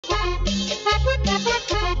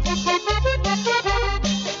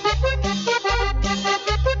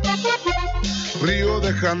Río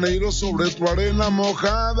de Janeiro sobre tu arena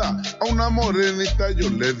mojada, a una morenita yo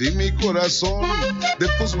le di mi corazón. De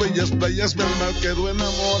tus bellas playas mi alma quedó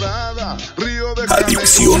enamorada. Río de Janeiro,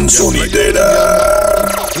 Adicción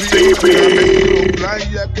Sonidera TV.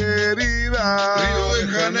 Playa querida. Río de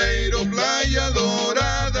Janeiro, playa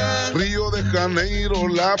dorada. Río de Janeiro,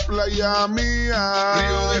 la playa mía.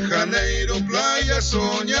 Río de Janeiro, playa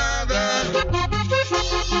soñada.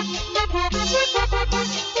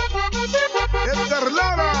 Edgar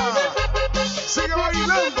Lara, sigue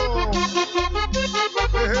bailando.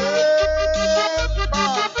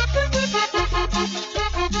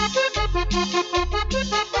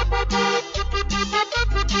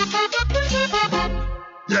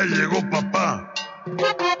 Ya llegó papá.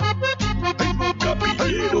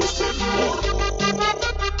 Capilleros del Morro.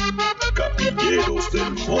 Capilleros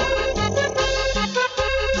del Morro.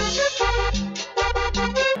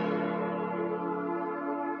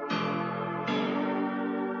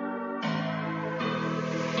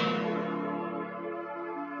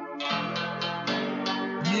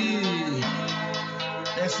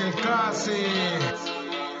 Es el casi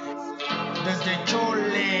desde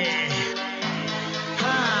Chole.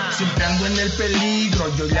 Siempre ando en el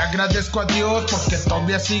peligro, yo le agradezco a Dios porque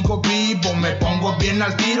todavía sigo vivo. Me pongo bien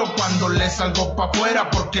al tiro cuando le salgo pa'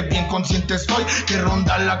 afuera, porque bien consciente estoy que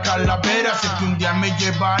ronda la calavera. Sé que un día me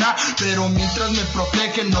llevará, pero mientras me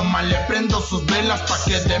protege nomás le prendo sus velas pa'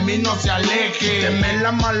 que de mí no se aleje. Teme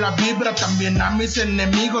la mala vibra también a mis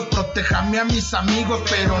enemigos, protéjame a mis amigos,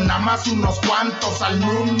 pero nada más unos cuantos. Al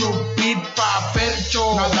Nunu, Pipa,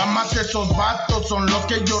 Percho, nada más esos vatos son los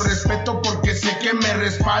que yo respeto porque sé que me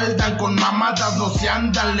respaldan. Con mamadas no se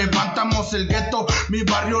andan, levantamos el gueto, mi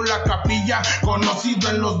barrio la capilla, conocido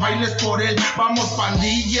en los bailes por él, vamos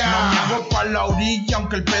pandilla. No me hago pa' la orilla,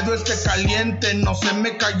 aunque el pedo esté caliente, no se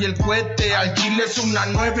me cae el cohete, al chile es una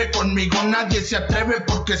 9, conmigo nadie se atreve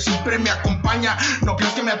porque siempre me acompaña. No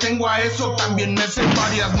creas que me atengo a eso, también me sé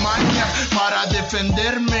varias mañas para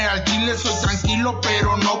defenderme. Al chile soy tranquilo,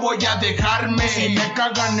 pero no voy a dejarme. Si me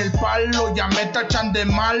cagan el palo, ya me tachan de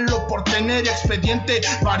malo por tener expediente,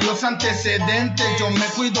 varios antecedentes. Yo me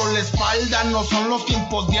cuido la espalda, no son los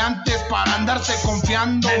tiempos de antes para andarse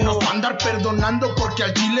confiando, menos para andar perdonando porque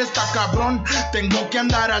al chile está cabrón. Tengo que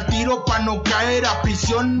andar al tiro pa' no caer a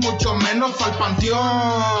prisión, mucho menos al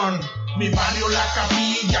panteón. Mi barrio la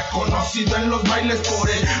capilla, conocido en los bailes por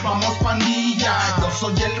él, vamos pandilla. Yo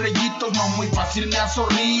soy el reyito, no muy fácil me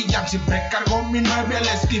azorrillan. Siempre cargo mi 9 al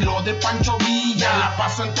estilo de Pancho Villa. La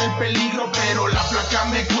paso entre el peligro, pero la placa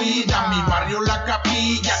me cuida. Mi barrio la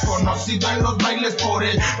capilla, conocido en los bailes por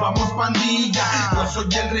él, vamos pandilla. Yo soy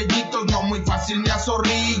el reyito, no muy fácil me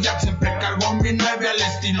azorrillan. Siempre cargo mi 9 al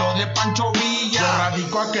estilo de Pancho Villa. Yo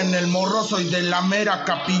radico aquí en el Morro, soy de la mera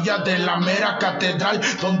capilla, de la mera catedral,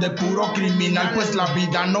 donde puro criminal, pues la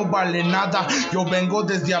vida no vale nada. Yo vengo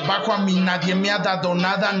desde abajo, a mí nadie me ha dado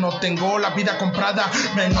nada. No tengo la vida comprada,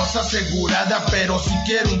 menos asegurada, pero sí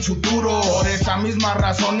quiero un futuro. Por esas mismas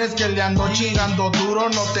razones que le ando chingando duro.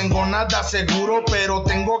 No tengo nada seguro, pero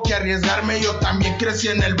tengo que arriesgarme. Yo también crecí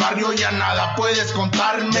en el barrio, ya nada puedes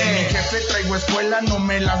contarme. De mi jefe traigo escuela, no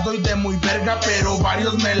me las doy de muy verga, pero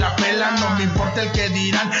varios me la pelan. No me importa el que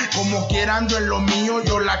dirán, como quiera ando en lo mío.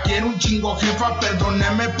 Yo la quiero un chingo, jefa,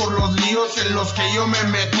 perdóneme por los líos en los que yo me he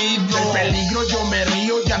metido. Del peligro yo me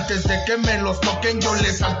río y antes de que me los toquen yo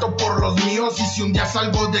les salto por los míos. Y si un día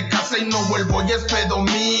salgo de casa y no vuelvo ya es pedo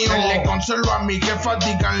mío. Le consuelo a mi jefa,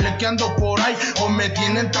 díganle que ando por ahí, o me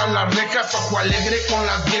tienen tras las rejas, ojo alegre con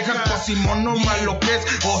las viejas, pues Simón no más lo que es.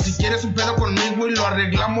 O si quieres un pedo conmigo y lo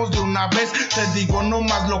arreglamos de una vez, te digo no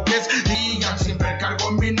más lo que es. Digan, siempre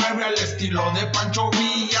cargo mi 9 al estilo de Pancho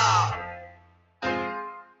Villa.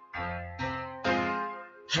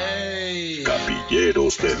 Hey,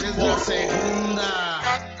 Capilleros del esta es Morro. la segunda.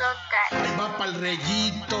 Ahí va pa'l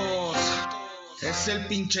Reyitos. Es el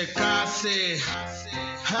pinche case.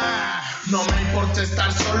 No me importa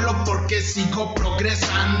estar solo porque sigo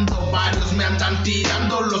progresando. Varios me andan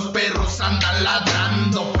tirando, los perros andan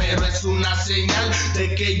ladrando, pero es una señal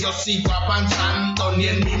de que yo sigo avanzando. Ni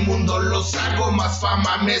en mi mundo los hago, más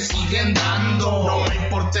fama me siguen dando. No me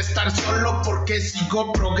importa estar solo porque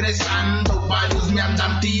sigo progresando. Varios me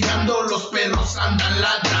andan tirando, los perros andan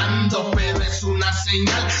ladrando, pero es una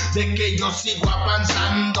señal de que yo sigo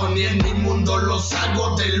avanzando. Ni en mi mundo los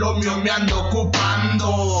hago, de lo mío me ando ocupando.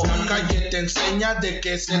 viviendo. La calle te enseña de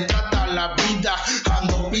qué se trata la vida.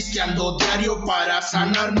 Ando pisteando diario para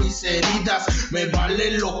sanar mis heridas. Me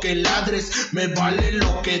vale lo que ladres, me vale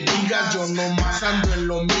lo que digas. Yo nomás ando en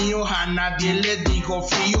lo mío, a nadie le digo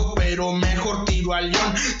frío, pero mejor tiro al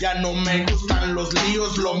león. Ya no me gustan los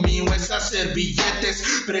líos, lo mío es hacer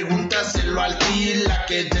billetes. Pregúntaselo al Tila,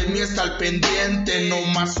 que de mí está al pendiente.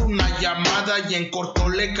 Nomás una llamada y en corto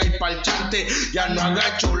le cae pa'l chante. Ya no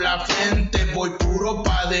agacho la frente, voy puro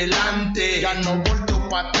pa' adelante. Ya no volteo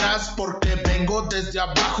pa' atrás porque vengo desde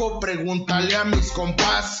abajo. Pregúntale a mis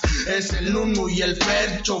compás, es el Nunu y el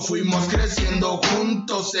Fercho. Fuimos creciendo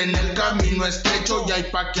juntos en el camino estrecho. Y hay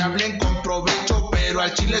pa' que hablen con provecho, pero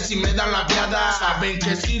al chile si me dan la viada, saben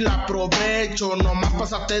que si la aprovecho. Nomás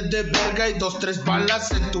pásate de verga y 2, 3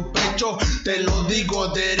 balas en tu pecho. Te lo digo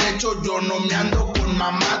derecho, yo no me ando con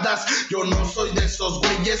mamadas. Yo no soy de esos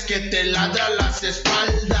güeyes que te ladran las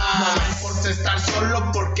espaldas. No me importa estar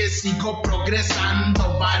solo porque sigo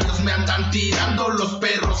progresando. Varios me andan tirando, los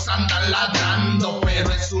perros andan ladrando,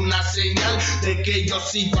 pero es una señal de que yo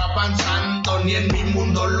sigo avanzando. Ni en mi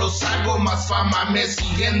mundo los hago, más fama me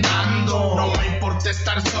siguen dando. No me importa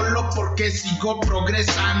estar solo porque sigo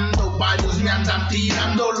progresando. Varios me andan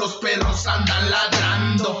tirando, los perros andan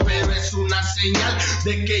ladrando, pero es una señal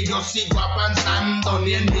de que yo sigo avanzando.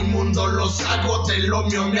 Ni en mi mundo los hago, de lo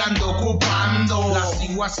mío me ando ocupando. La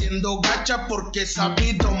sigo haciendo gacha porque he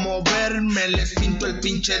sabido moverme. Les pinto el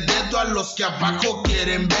pinche dedo a los que abajo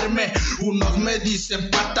quieren verme. Unos me dicen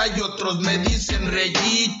pata y otros me dicen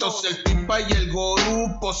reyitos. El Pipa y el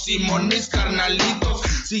Gorupo, Simón, mis carnalitos,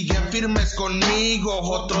 siguen firmes conmigo.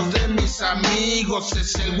 Otros de mis amigos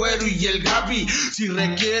es el Güero y el Gaby. Si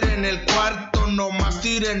requieren el cuarto, nomás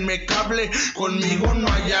tírenme cable. Conmigo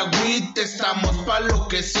no hay agüite, estamos pa' lo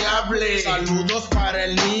que se hable. Saludos para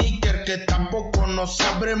el Níker, que tampoco no se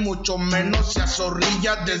abre, mucho menos se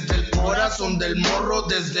azorrilla. Desde el corazón del morro,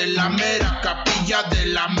 desde la mera capilla de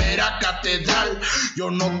la mera catedral. Yo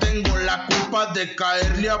no tengo la culpa de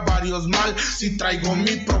caerle a varios mal, si traigo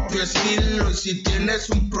mi propio estilo. Y si tienes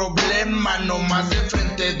un problema, nomás de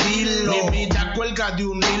frente dilo. Mi vida cuelga de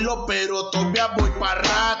un hilo, pero todavía voy pa'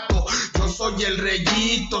 rato. Yo soy el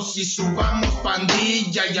reyito, si subamos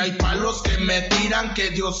pandilla. Y hay palos que me tiran,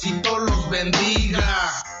 que Diosito los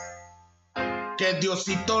bendiga. Que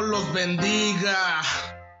Diosito los bendiga.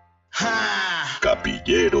 ¡Ja!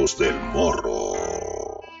 Capilleros del Morro.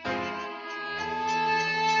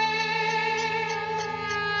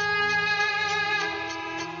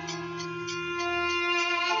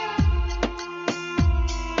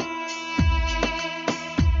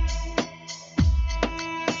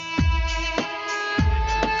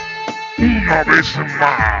 Una vez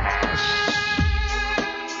más,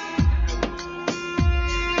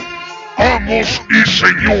 amos y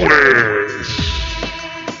señores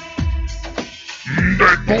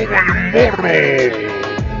de todo el morro,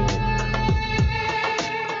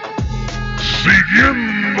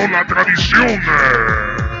 siguiendo la tradición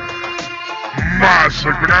más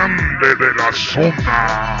grande de la zona.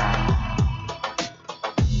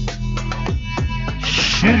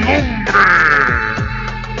 Su nombre,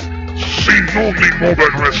 sinónimo de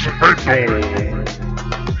respeto,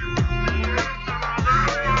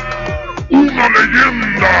 una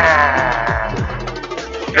leyenda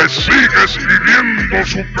que sigue escribiendo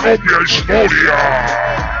su propia historia.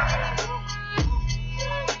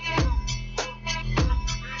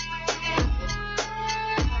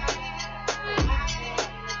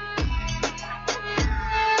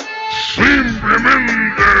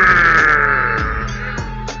 Simplemente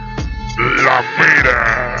la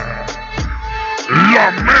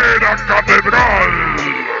mera catedral,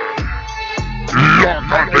 la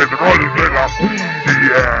catedral de la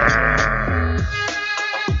cumbia.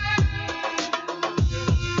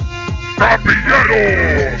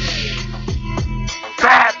 Capilleros,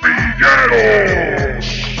 capilleros,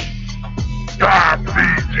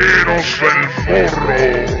 capilleros del morro.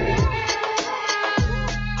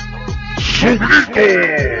 Su grito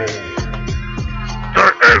que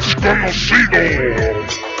es conocido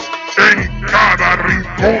en cada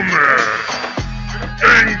rincón,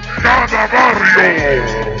 en cada barrio.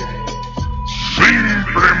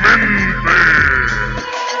 Simplemente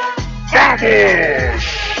 ¡vamos!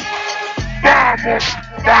 ¡Vamos,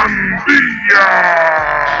 pandilla!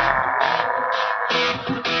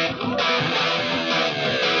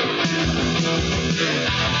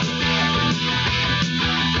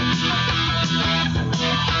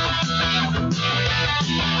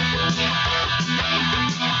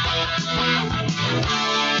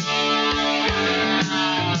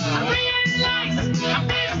 I realize I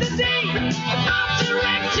missed the day of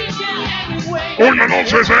direction and Buenas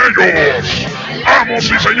noches a ellos, amos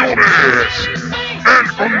y señores, el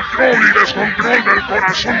control y descontrol del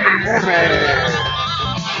corazón del morro.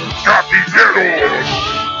 Gatilleros,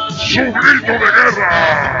 su grito de guerra.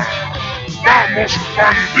 ¡Vamos,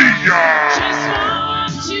 pandilla!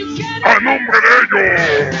 A nombre de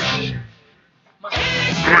ellos,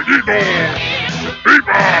 Rayito,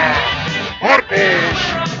 Viva, Marcos,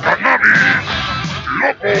 Cannabis,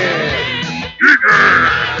 Loco, Guille,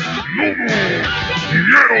 Nudu,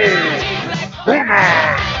 Niñero,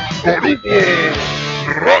 Ronald, Corupo,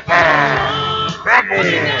 Rata, Rano,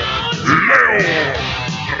 Leo,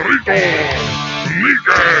 Rito,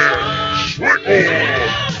 Miguel, Sueco,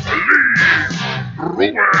 Lee,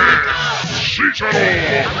 Rubén,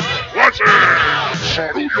 Cícero, Guache,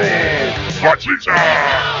 Sorullo, Bachicha,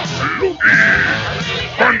 Luqui,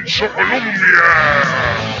 Pancho Colombia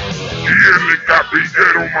y el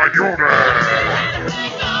capillero mayor.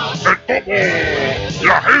 El Topo,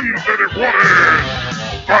 la gente de Juárez,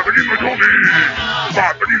 Padrino Johnny,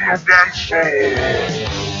 Padrino Ganso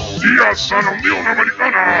y hasta la Unión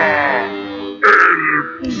Americana, el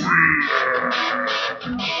Bull,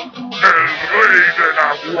 el rey de la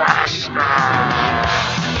Huasca.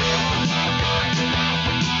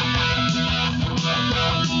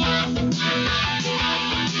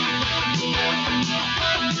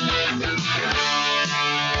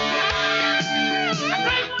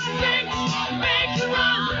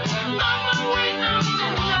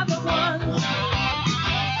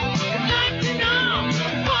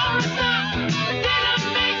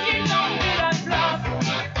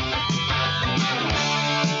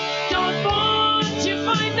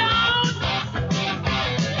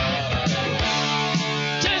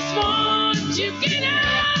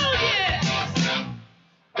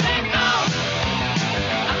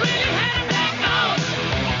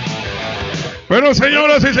 Bueno,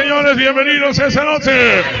 señoras y señores, bienvenidos a esta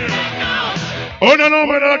noche. En el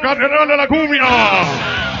nombre de la Catedral de la Cumbia,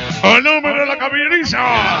 en nombre de la Caballeriza,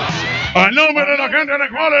 en nombre de la gente de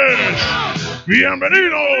Juárez,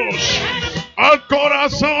 bienvenidos al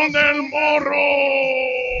corazón del morro.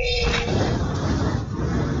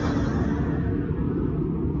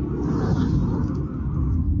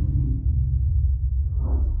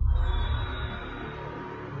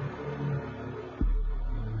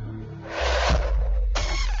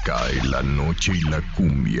 Cae la noche y la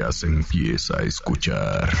cumbia se empieza a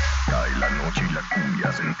escuchar. Cae la noche y la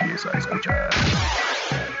cumbia se empieza a escuchar.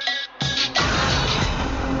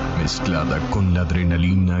 Mezclada con la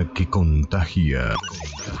adrenalina que contagia.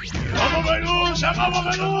 ¡Vamos, Medusa! ¡Vamos,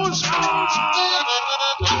 Medusa!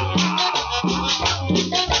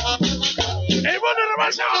 ¡El bono de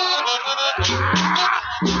masa!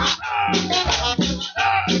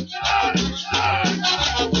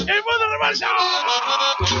 ¡El bono de masa!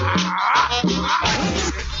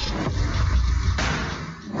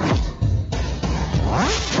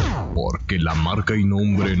 Porque la marca y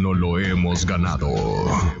nombre no lo hemos ganado.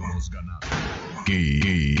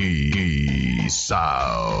 Key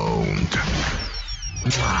Sound.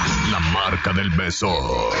 La marca del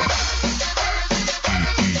beso.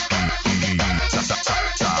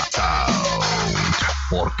 Sound.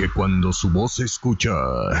 Porque cuando su voz se escucha,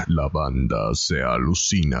 la banda se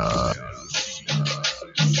alucina.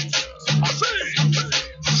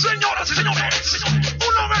 Señoras y señores,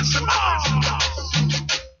 una vez más,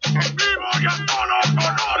 en vivo y a todo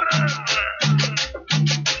color.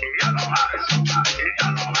 Y ya lo ves,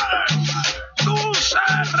 tu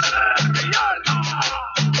ser rienda,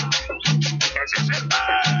 que si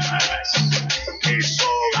sirves y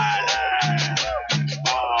súbele,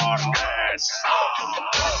 porque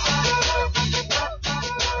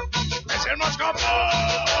es el más capaz.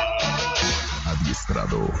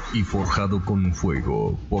 Adiestrado y forjado con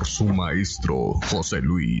fuego por su maestro José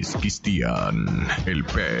Luis Cristian, el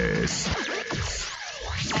pez.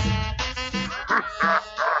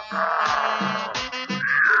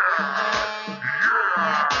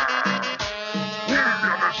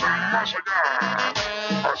 Cumbia desde el más allá,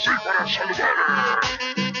 así para saludar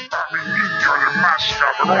a mi niño el más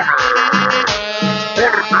cabrón,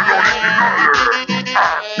 porque el original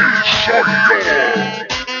aquí soy yo.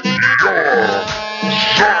 Yo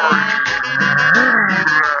soy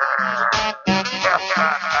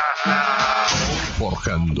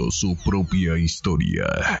Forjando su propia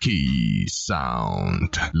historia. Key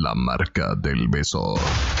Sound, la marca del beso.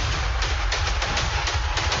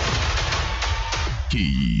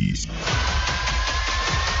 Key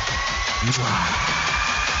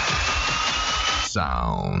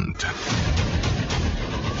Sound.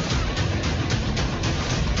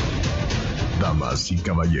 Damas y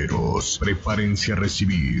caballeros, prepárense a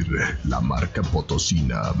recibir la marca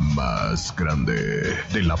potosina más grande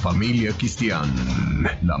de la familia Cristian,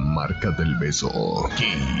 la marca del beso,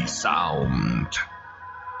 Key Sound.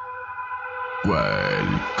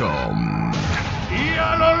 Welcome. Y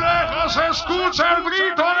a lo lejos se escucha el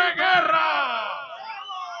grito de guerra.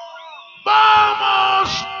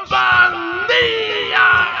 ¡Vamos,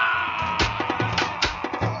 pandilla!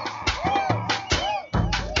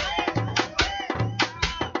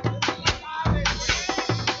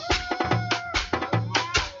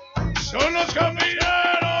 Son los camilleros.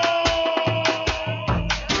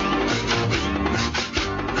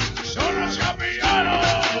 Son los camilleros.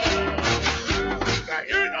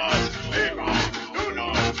 Gallinas, vivos,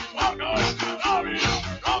 unos, pocos, novios,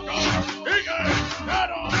 locos, tigres,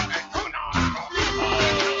 perros, encunas, conmigo.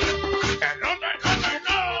 El hombre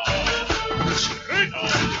condenado.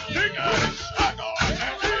 Chirritos, tigres, sacos,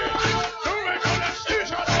 sube con el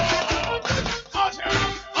sísaro. Hacen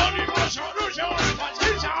ánimo, solución,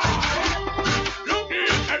 paciencia.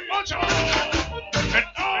 El mocho, el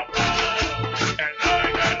topo, el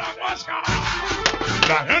rey de la huasca,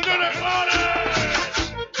 la gente de Juárez,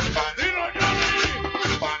 Padrino Johnny,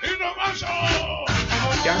 Padrino Manso,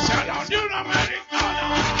 y hacia la Unión Americana,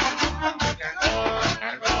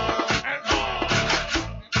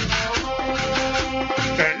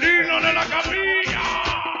 el hilo de la capilla,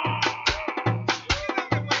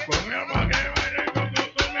 con mi alma que baile con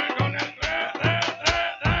el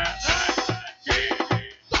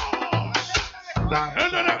la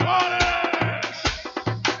gente de Juárez,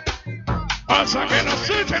 pasa que nos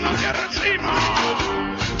echen la tierra encima,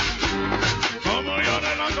 como yo en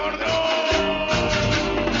el acordeón.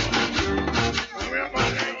 Con mis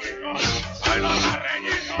marreñitos, ay los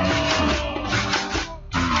marreñitos,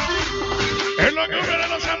 es la cumbia de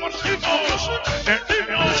los amorcitos, de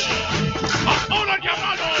niños, ahora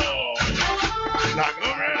llamado, la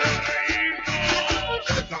cumbia de los reídos,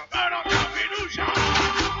 la mera capirucha.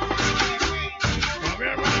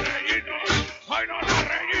 Ay, no, los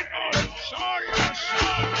rellitos, soy yo.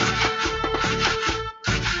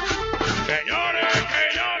 Señores,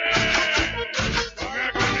 porque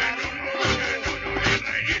con el uno y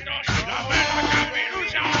rellitos, la mera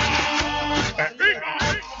capirucha. Viva,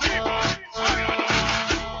 ay, no.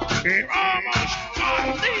 Y vamos,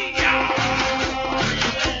 pandilla.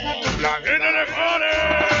 La gente de Juárez,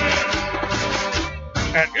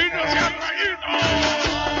 el niño se ha rayito.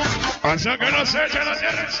 Pasa que nos echa la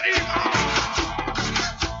tierra encima.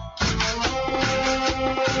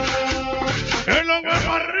 El hombre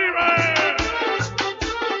para arriba.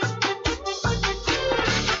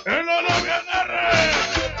 El oro viene.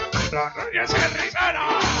 La raya se ribera.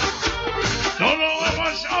 Todo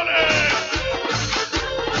vamos soles.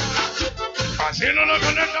 Así no lo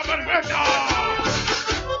conecta perfecta.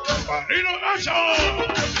 Padrino Ganso.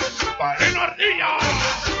 Padrino Ardilla.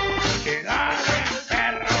 Y dale,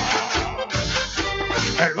 perro.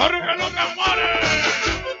 El barrio que no te amare.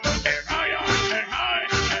 El gallo, el high.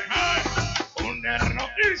 Un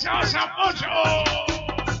derrotiza a Zapocho.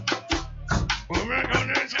 Come con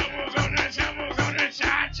el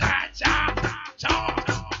cha, cha, cha, cha.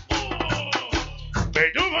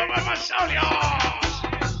 Petuvo más salias.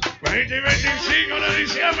 20 y 25 de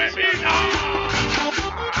diciembre, vida.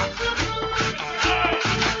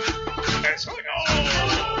 El sueño.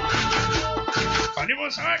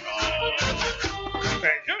 Ánimo sueco.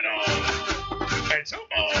 Peñuno. El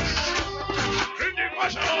somos.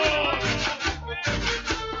 24.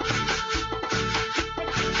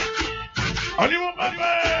 ¡Ánimo,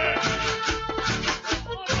 Pepe!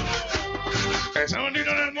 ¡Ese bonito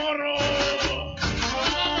en el morro!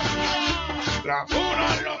 ¡La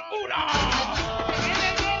pura locura!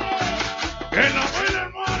 ¡Que la baila el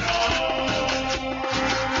morro!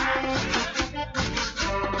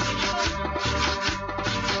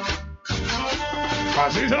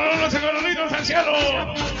 Así son los económicos del cielo.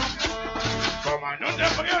 Comandante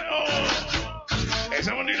Apoyano.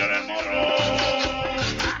 Ese bonito en el morro.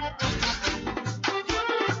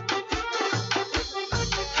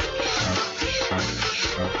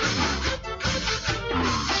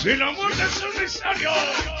 Si la muerte es un misterio,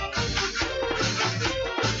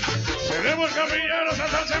 seremos camilleros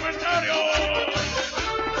hasta el cementerio.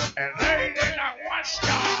 El rey de la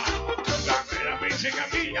huasca, la mera física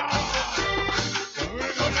mía.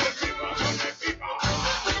 Con el pipa,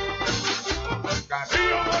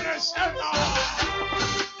 Castillo con el celda,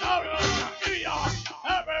 Diablo, Castillo,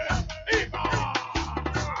 Jefe, pipa.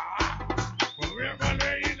 Muy bien,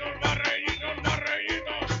 barreñitos,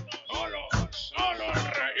 solo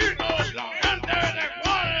reídos, la gente de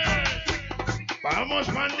Juárez. Vamos,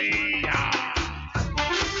 pandilla.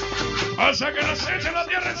 pasa que nos echen la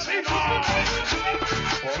tierra encima.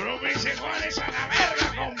 Por un mis iguales a la verga,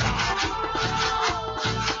 compa.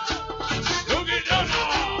 Luquillona,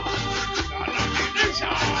 a la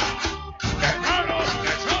quinilla, hermanos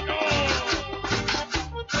de Soto.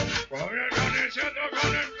 Con el caniceto,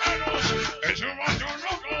 con el menos, es un macho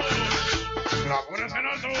loco. La pura en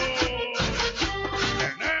alto.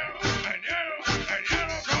 Enero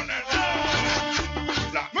con el dedo.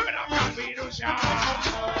 La mera capirucha.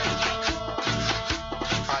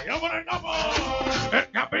 Allá por el topo, el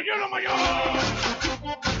capilluelo mayor.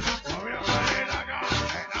 Voy a poner acá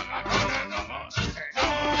con el lobo.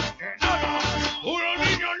 Unos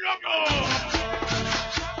niños locos.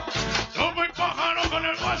 Topo y pájaro con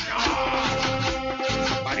el guasca.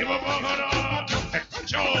 Animo pájaro, el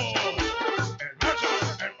pancho.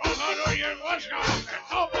 El pájaro y el guasca. El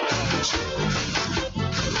topo.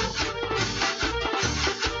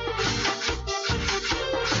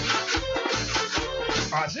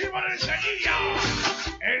 Así va el seguilla,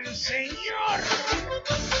 el señor.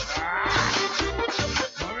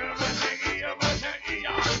 Más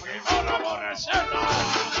seguilla, primero por receta.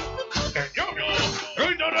 El yoyo,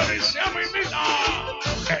 hoy no lo dice mi vida.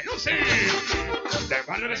 El Lucy, de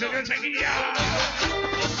padre de señor seguilla.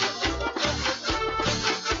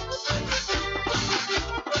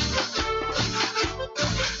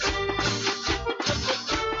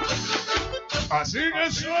 Así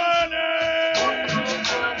que suene.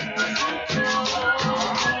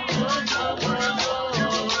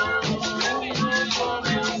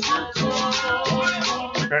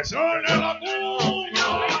 Que suene la cuña.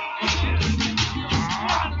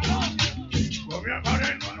 Voy a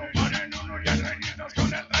parar uno, y el reñitos con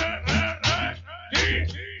el re, y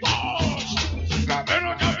dos. La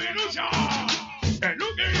mera capirucha, el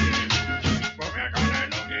Lucky. Voy a con el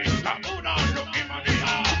Lucky, la pura Lucky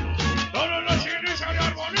manía. Todos los inicios de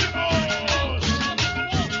arbolitos.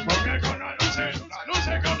 Voy a con las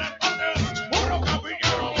luces con el pante, puro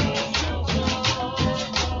capillero.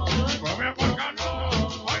 Voy a por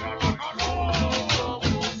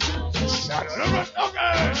 ¡saludos los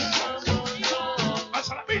toques!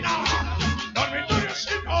 ¡Pasa la pina! ¡Dormitorio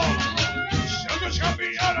 5! ¡Somos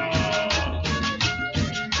capillanos!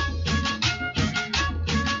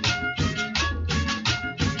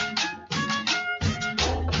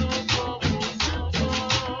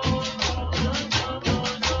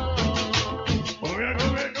 Cubia,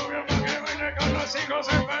 para que baile con los hijos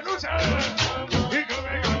en peluche. Y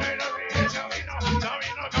cubia con el así,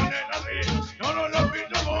 Sabino con el así. No nos lo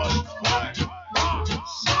pintamos.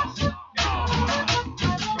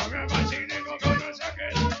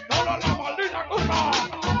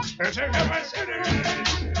 Ese que me sigue,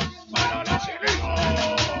 para la chilino,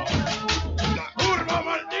 la curva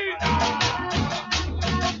maldita,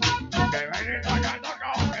 que viene toca,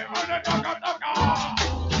 que viene toca.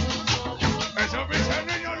 Esos mis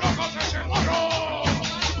niños locos de ese morro,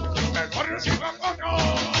 el barrio 5 a 4,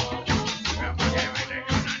 que viene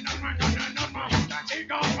con el norma, la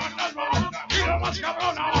chica fantasma, y la más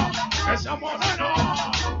cabrona, esa morena,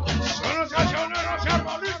 son los cachoneros y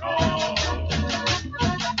arbolitos.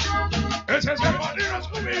 Ese es el marino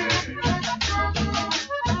Scooby.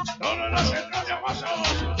 Todas las centros de abajo,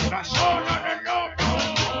 la zona del loco.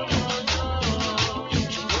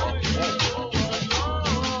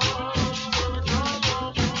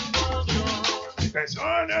 Que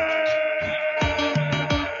suene.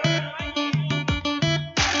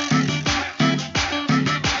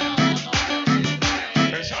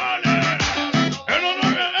 Que suene. El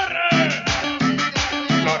 9R.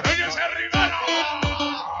 Los Reyes de Rivera.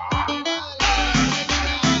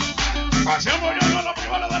 Hacemos ya la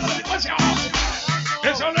privada de la delincuencia.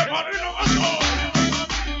 Ese es el marino Vasco.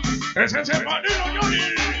 Ese es el marino Johnny.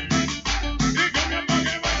 Y que mi alma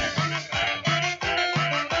que baile con el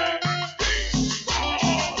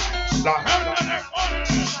la gente de Juárez.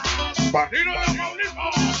 Marino de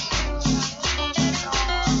Maulipas.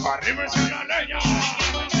 Arriba es la leña.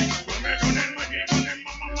 Come con el maíz, con el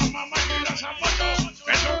mamá y los zapatos.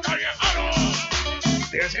 Esos callejanos.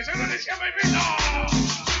 16 de diciembre y vida.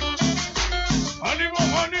 ¡Ánimo,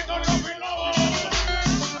 Juanito, los pilados!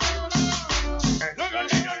 ¡El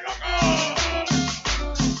niño loco!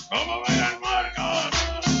 ¿Cómo ven el Marcos?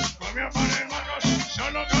 Comía para el Marcos,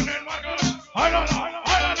 solo con el Marcos. ¡Álala!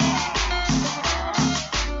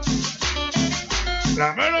 ¡La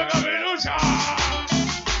mera capirucha!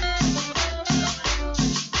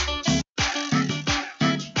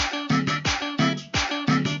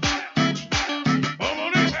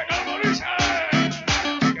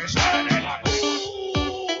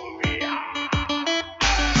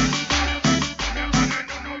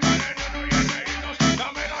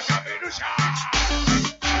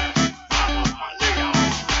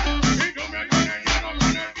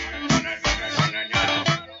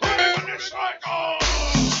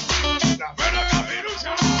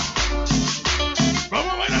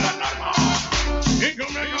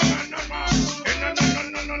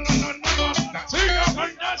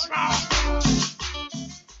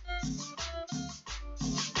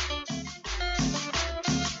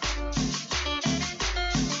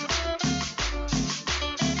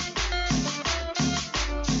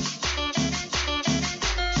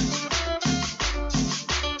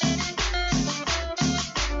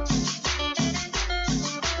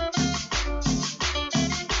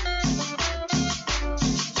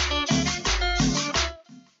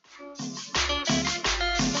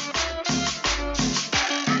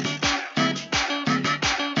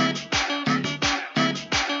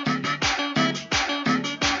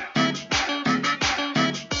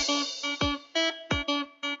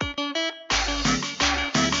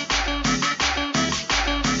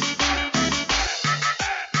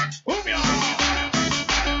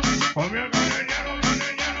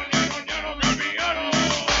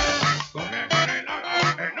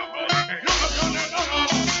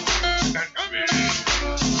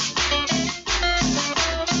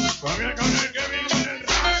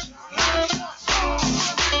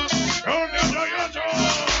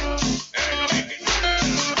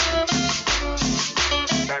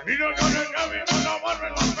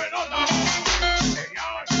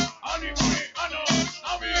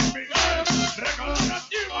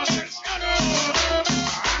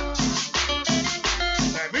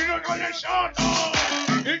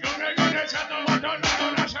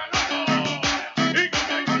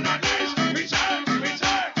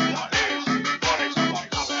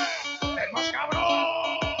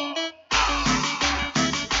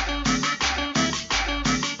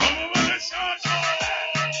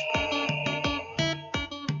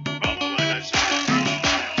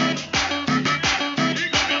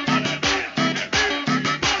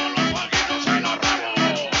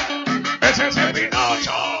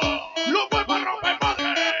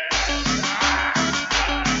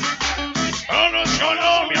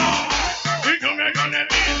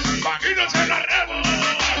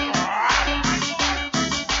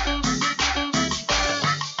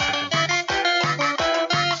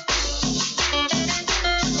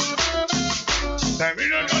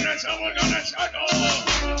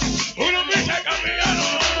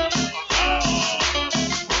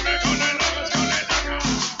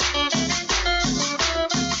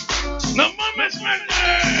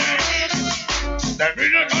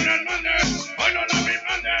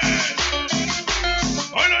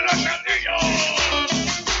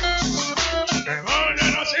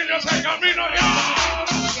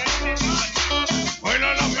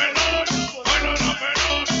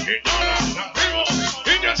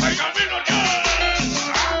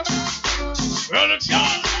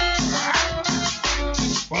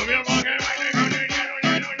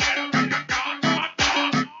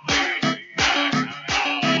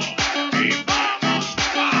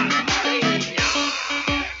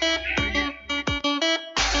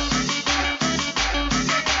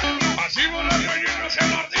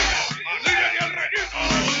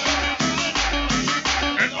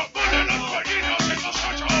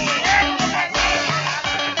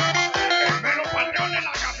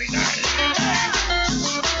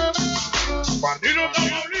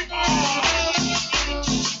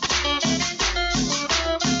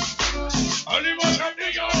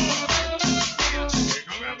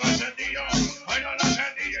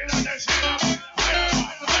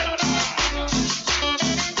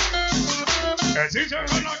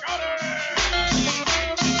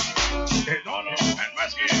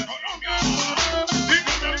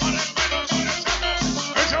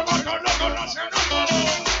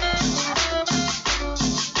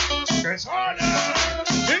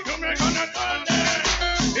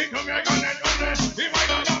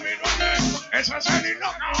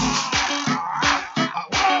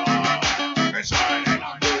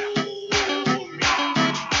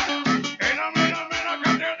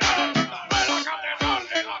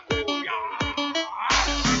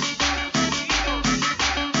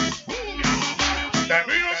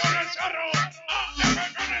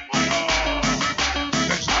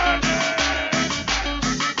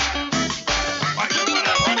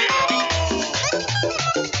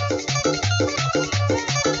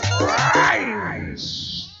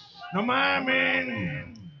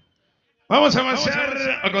 Vamos a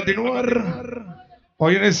avanzar, a continuar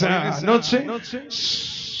hoy en esa noche.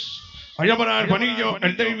 Allá para el Juanillo,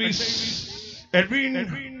 el Davis, el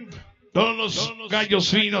Vin, todos los gallos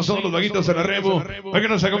finos, todos los vaguitos de la Rebo, hoy que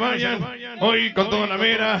nos acompañan, hoy con toda la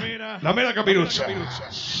mera capirucha.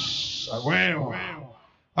 A huevo.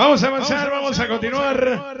 Vamos a avanzar, vamos a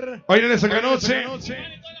continuar hoy en esa noche.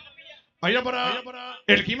 Allá para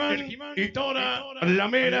el Jimán y toda la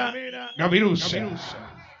mera capirucha.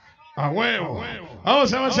 A huevo.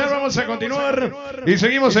 Vamos a avanzar, vamos a continuar. Y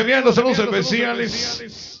seguimos enviando saludos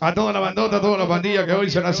especiales a toda la bandota, a toda la pandilla que hoy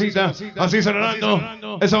se la cita. Así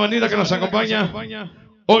celebrando esa bandita que nos acompaña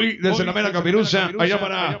hoy desde la mera Capiruza, allá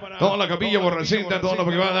para toda la capilla borracita, toda la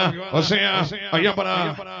privada, o sea, allá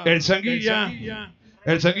para el Sanguilla,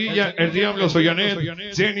 el Diablo, Soyanet,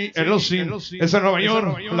 Jenny, el Osin, esa Nueva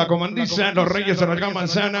York, la Comandiza, los Reyes de la Gran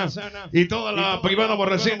Manzana y toda la privada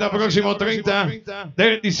borracita, próximo 30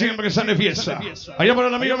 de diciembre sale fiesta. Allá para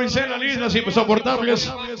el amigo Michel, las islas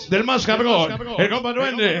insoportables del más cabrón, el compa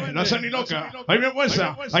Duende, la Sani Loca, ahí me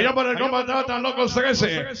puesta, allá para el compa Tata, Locos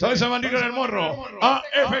 13, toda esa bandita en el morro,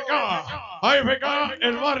 AFK,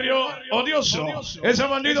 el barrio odioso, ese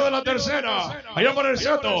bandido de la tercera, allá para el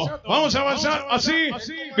Chato, vamos a avanzar así.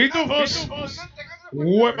 Pitufos,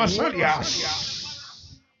 huepasalias.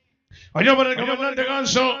 Allá para el comandante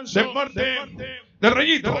Ganso, de parte de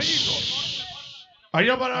Rayitos.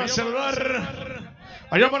 Allá para el celular,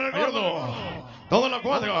 allá para el gordo, toda la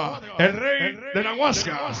cuadra, el rey de la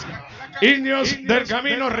Huasca, indios del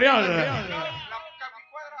Camino Real,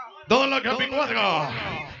 toda la capicuadra,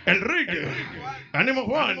 el Rick, Ánimo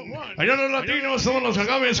Juan, allá los latinos, todos los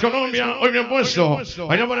agaves, Colombia, hoy bien puesto,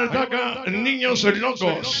 allá para el Taca, Niños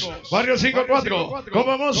Locos, Barrio 54,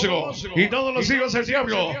 Copa Mosco, y todos los hijos del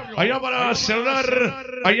diablo, allá para celular,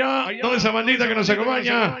 allá toda esa bandita que nos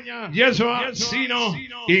acompaña, Yesua, Sino,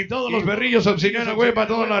 y todos los perrillos, Obsidiana, Huepa,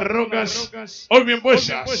 todas las rocas, hoy bien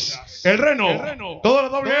puestas, el Reno, toda la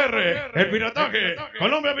WR, el Pirataje,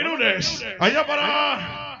 Colombia Pirules, allá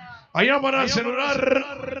para el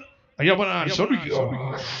celular, allá para el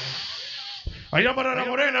Solillo, allá para la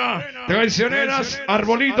Morena, Traicioneras,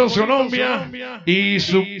 Arbolitos, Colombia y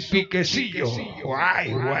su piquecillo.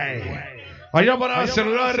 Guay, guay. Allá para el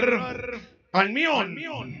celular, Almión.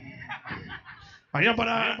 Allá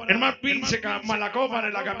para el más pinche Malacopa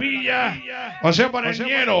en la capilla, o sea para el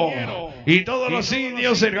Ñero, y todos los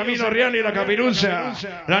indios, el Camino Real y la Capiruza,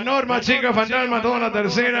 la Norma, Chica Fantasma, toda la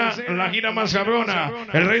tercera, la gira más cabrona,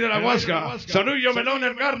 el rey de la Huasca, Sorullo, Melón,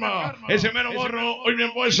 el Karma, ese mero morro, hoy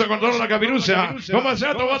bien puesto con toda la Capiruza, como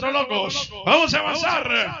sea, Tobato Locos, vamos a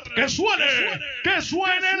avanzar, que suene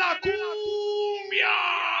la cumbia.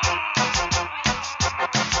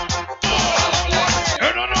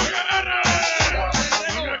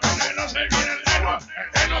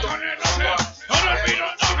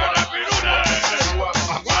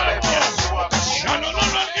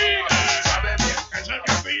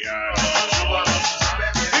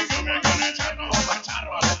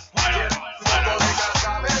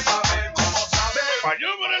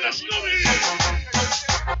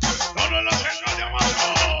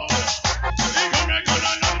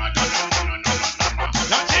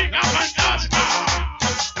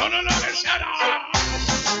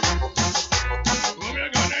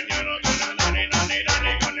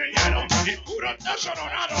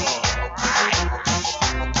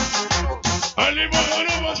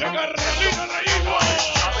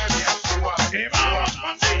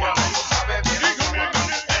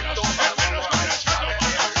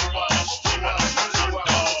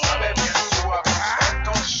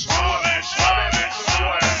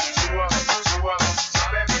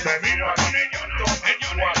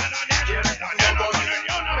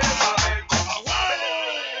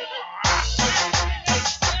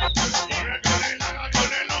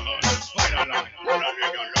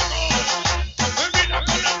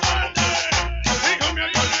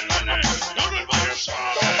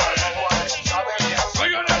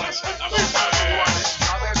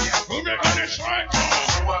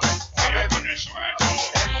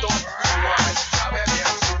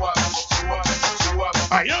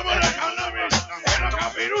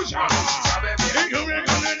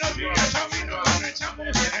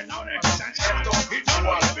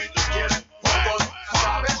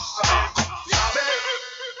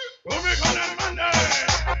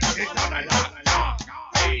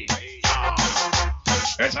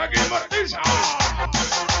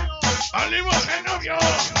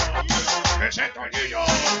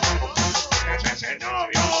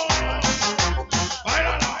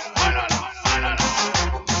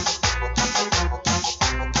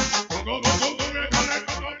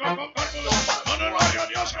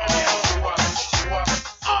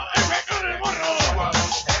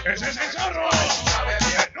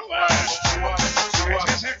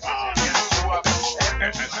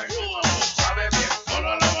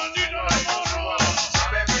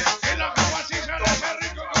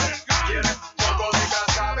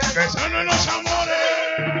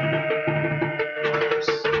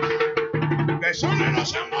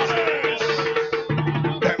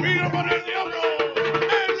 Te miro por el diablo,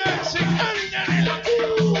 el exigente de la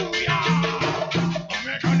cumbia.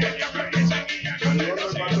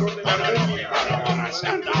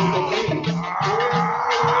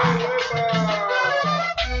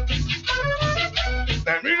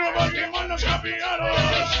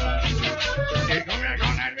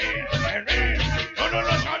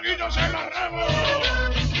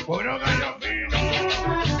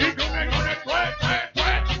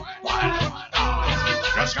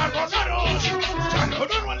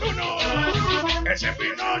 ese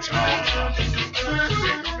Pinocho. Y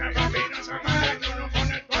con mi camino sacando uno con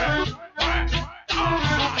el cuerpo.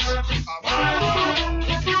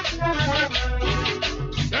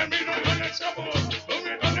 Termino con el sapo,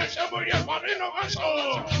 sube con el sapo y el padrino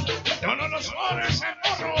ganso. Yo no los flores en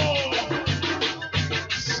morro.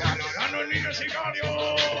 Saludan los niños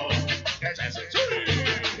sicarios.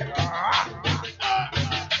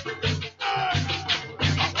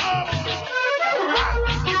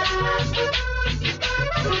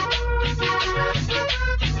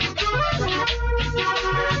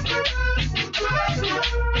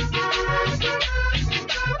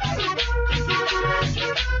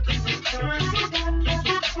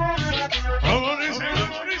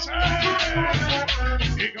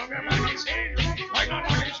 Y con mi magazine, baila la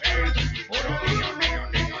magazine, puro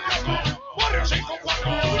niño loco, Warrior 5-4.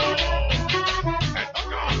 Me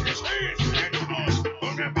toca Cristín, en unos,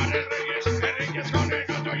 con mi padre Reyes con el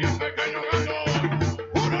gato y el pequeño gato,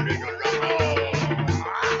 puro niño loco.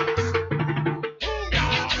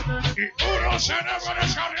 Y puro cerebro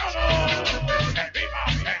descarriado, el viva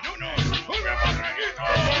en uno, con mi padre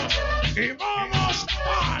y vamos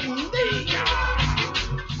pandilla.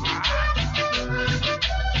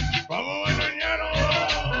 Vamos bailañero,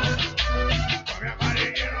 con mi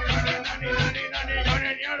amarillero, con el nani, con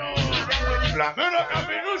el ñero, la mera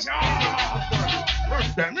capirucha,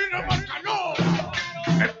 termina marcano,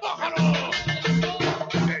 el pájaro,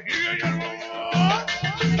 el niño y el bobo,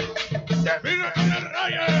 termina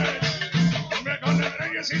con el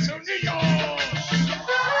Reyes y sus niños,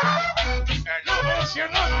 el lobo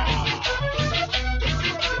cielano.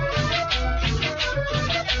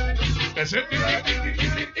 Ese tira,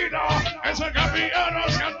 ese capillano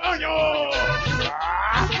hacia el daño.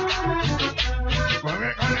 Mueve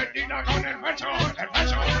con el tira, con el pecho y el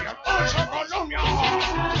pulso Colombia.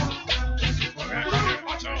 Mueve con el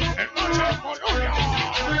pulso Colombia.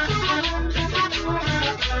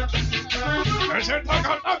 Ese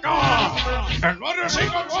taca, el Warrior 5-4.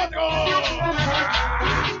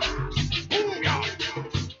 Cumbia,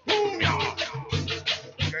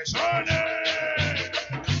 que suene.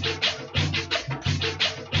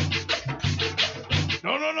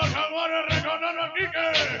 No, Calvario, recordar a Quique,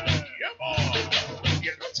 y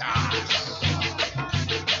el lucha.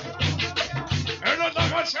 En otra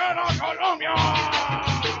casera, Colombia.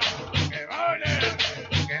 Que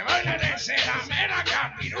baile desde la mera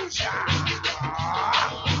capirucha.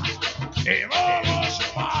 Y vamos,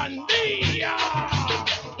 pandilla,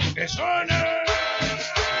 que suene.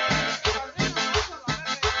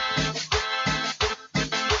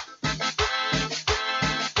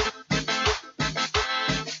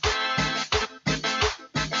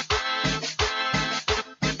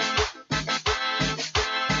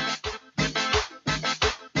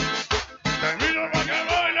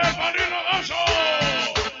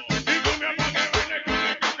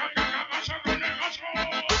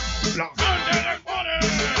 La gente de Juárez,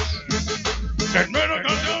 el mero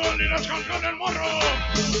campeón y las canciones del morro,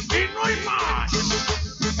 y no hay más,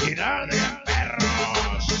 tirar de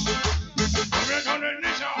perros, corre con el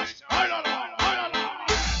nicha, bailala,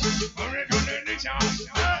 corre con el nicha,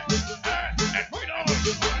 el cuido,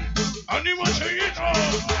 ánimo seguido,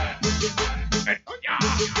 el tuya,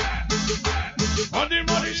 Andy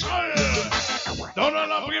Marisol, toda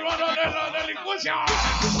la privada de la delincuencia.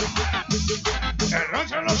 El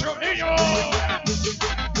rancho de los cojillos,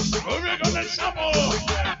 come con el sapo,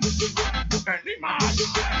 el limas,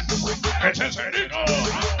 el cencerito,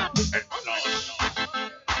 el palos,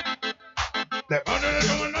 le ponen el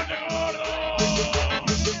comandante gordo,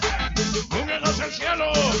 come hacia el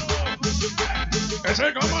cielo, es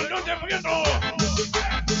el comandante prieto,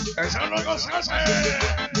 eso luego se hace,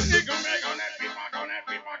 y come con el pipa, con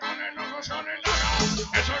el loco, con el laga,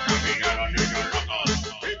 eso camilla los niños locos,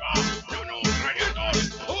 viva.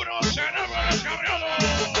 Puro cerebro descarriado.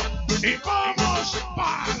 Y vamos,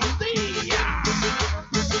 pandilla.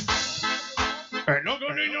 El loco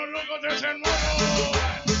niño loco de ese nuevo.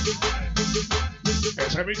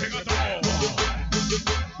 Ese bicho gato.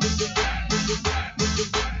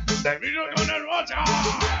 Te vino con el bocha.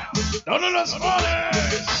 Todos los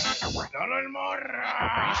goles. Todo el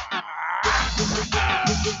morra.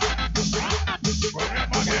 Corre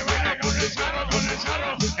pa' que baile con el charro,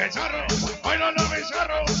 el charro, baila la mi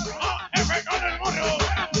charro, F con el morro,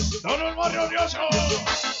 todo el morro odioso,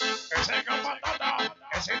 ese con patata,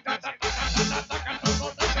 ese cantando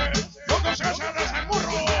ese, loco se hace de ese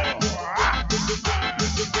morro,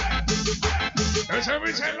 ese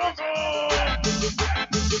biche loco,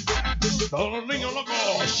 todos los niños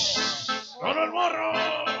locos, todo el morro.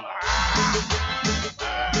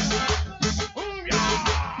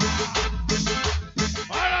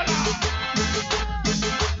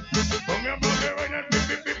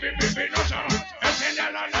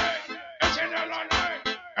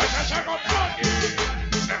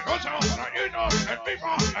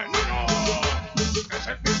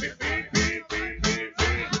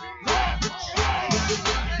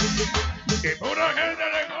 Y pura gente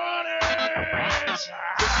de Juárez.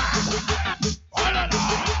 ¡Órala!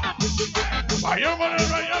 Vayamos en el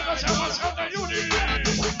Rayado San Juan de Yuri.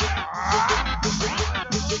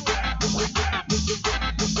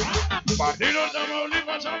 Partidos de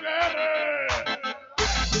Tamaulipas son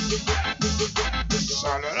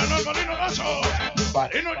Saludan al Marino Lazo,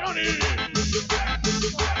 Marino Johnny.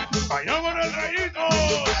 Vayamos en el Rayitos.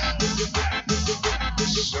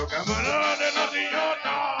 Su camarada de la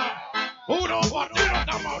Tillota. Puro partido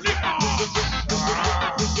Tamaulipas.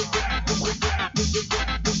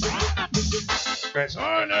 ¡Que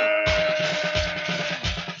suene!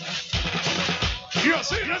 Y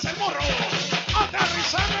así es el morro.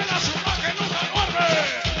 Aterrizando en la ciudad que nunca duerme.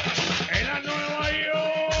 En la Nueva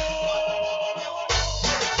York.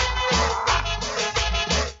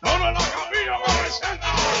 Todo la capilla va a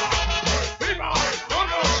reserva. ¡Viva!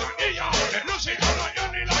 Todos Sanilla. El Lucy, la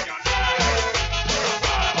Johnny, la Johnny.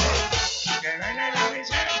 Que baile la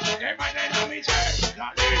Michelle. Que baile la Michelle. La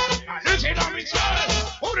Liz y la Michelle.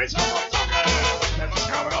 Por eso por de los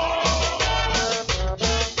cabrones.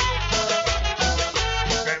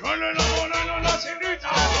 Que baile la bola y la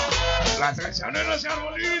cinita. Las traicioneras y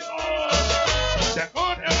arbolitos. Se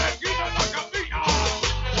pone la esquina en la capilla.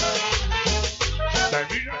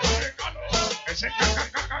 Termina el americano. Ese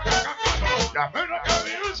cacacacacacacano. La perra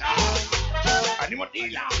cabirusa. ¡Ánimo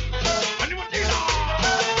tila! ¡Ánimo tila!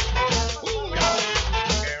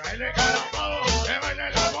 ¡Que baile carambado! ¡Que baile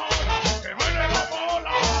la bola! ¡Que baile la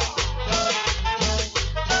bola!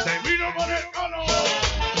 Termino con el calo.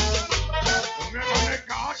 Cumbia con el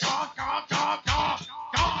ca.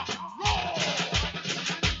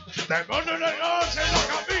 Te ponen el gas en la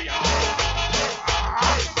capilla.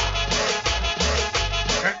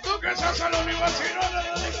 Que tú que seas a la universidad de la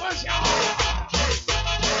delincuencia.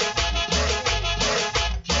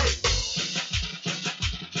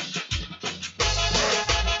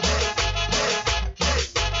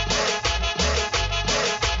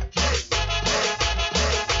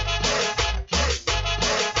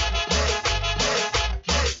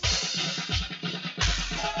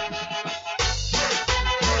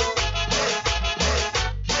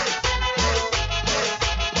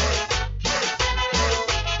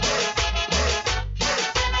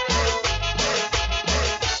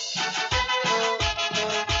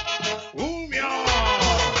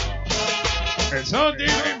 El Santi y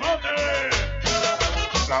Mote,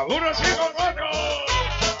 la burra 5-4,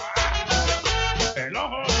 el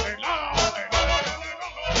ojo,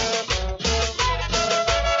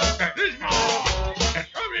 el ritmo, el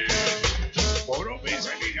Kevin, por un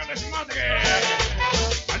pincelillo de su madre,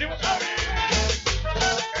 ánimo Kevin,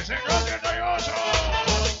 ese coche talloso,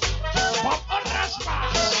 papá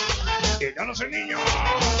raspas, y ya no soy niño,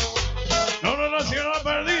 no nació la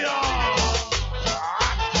perdida.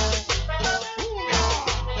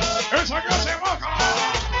 Esa clase baja,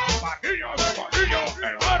 Paquillo,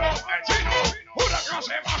 el varo, el chino, una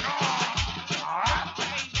clase baja.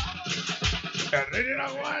 El rey de la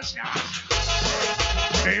guasia.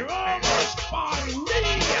 Y vamos,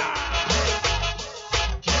 pandilla.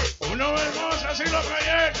 Uno hermoso así lo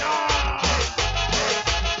proyecta.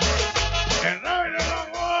 El rey de la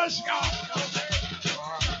guasia.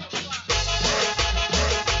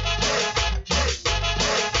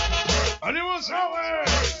 ¡Ánimo, sabe!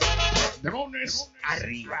 ¡Demonios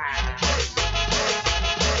arriba!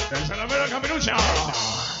 ¡Desde la mera caperucha!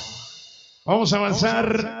 Vamos a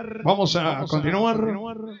avanzar, vamos a continuar.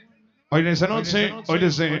 Hoy en esta noche, hoy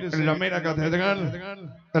desde la mera catedral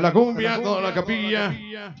de la cumbia, toda la capilla,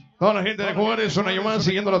 toda la gente de Juárez, un año más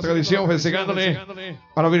siguiendo la tradición, festejándole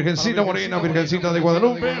a la Virgencita Morena, Virgencita de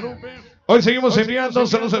Guadalupe. Hoy seguimos enviando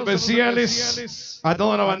saludos especiales a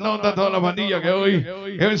toda la bandota, a toda la bandilla que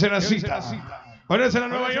hoy se la cita. Hoy es en la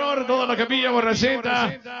Nueva York, toda la capilla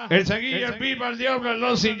borracheta, el Sanguilla, el Pipa, el Diablo, el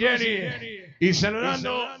Los y Jenny. Y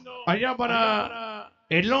saludando allá para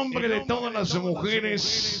el hombre de todas las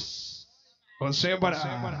mujeres, José,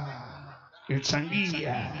 para el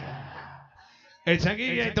Sanguilla. El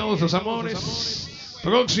Sanguilla y todos sus amores.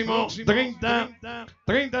 Próximo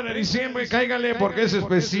 30 de diciembre, cáigale porque es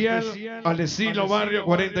especial al estilo barrio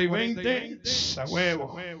 40 y 20. A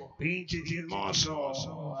huevo, pinche chismoso.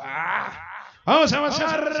 Vamos a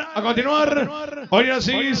avanzar, a continuar. Hoy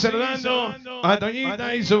así saludando a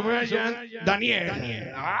Toñita y su Brian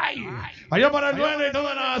Daniel. Allá para el duende,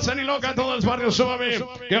 toda la Saniloca, todo el barrio suave,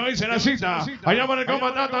 que hoy se la cita. Allá para el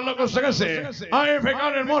comandante Locos 13,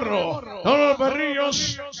 AFK el Morro, todos los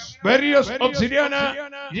berrillos Obsidiana,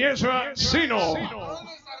 Yeshua Sino,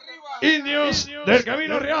 indios del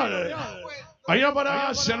Camino Real. Allá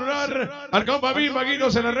para celular, al compa Bimba,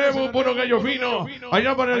 Guidos en el Rebu, puro gallo fino.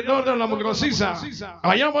 Allá para el norte de la Mucrosisa.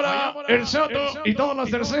 Allá para el Soto y todas las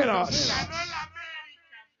terceras.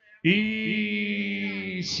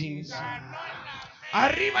 Y...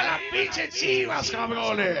 arriba las pinches Chivas,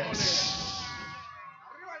 cabrones.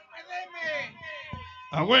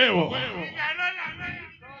 A huevo.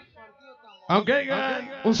 Aunque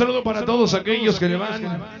un saludo para todos aquellos que le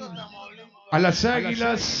van a las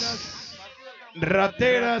Águilas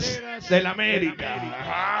Rateras del América.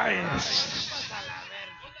 Ay.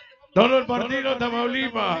 Todo el partido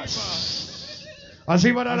Tamaulipas.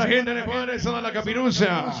 Así para la gente de Juárez, toda la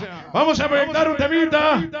capiruza. Vamos a proyectar un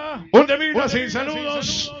temita sin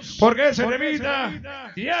saludos, porque ese temita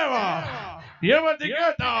lleva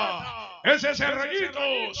etiqueta. Ese es el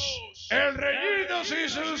Rayitos y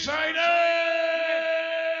sus aires.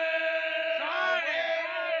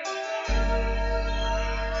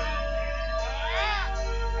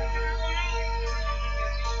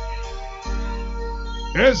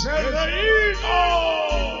 Es el Rayitos.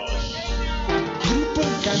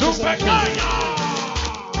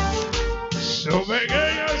 Su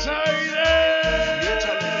pequeña aires.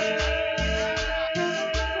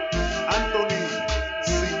 Anthony,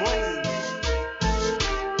 Simón,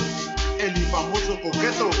 el famoso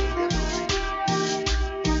coqueto.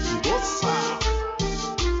 Goza.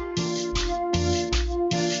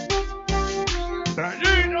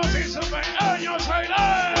 Rayitos y sus pequeños aires.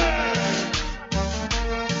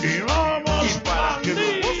 Y vamos para que lo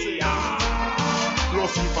gocen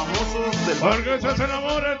los infamosos del porque ese es el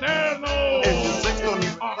amor eterno. En su sexto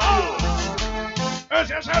aniversario.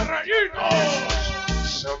 Ese es el Rayitos.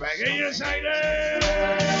 Su pequeños aires.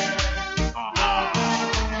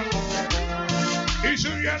 Y su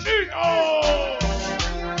viandito.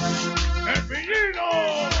 El pillino.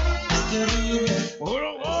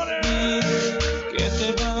 Puro gore. Que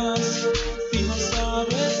te vas si no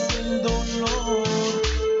sabes el dolor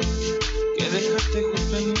que dejaste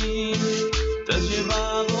justo en mí. Te has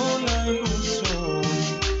llevado la ilusión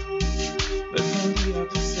de que un día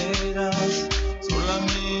tú serás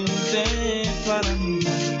solamente para mí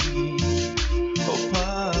o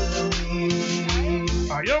para mí.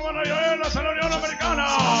 Allá van a llegar la Unión Americana.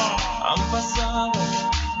 Han pasado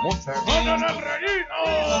mucho tiempo, la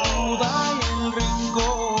duda y el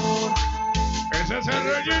rencor. Ese es el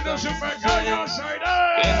Rayito, sus pequeños aires.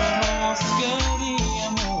 Que no nos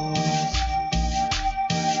queríamos.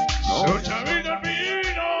 Su chavito el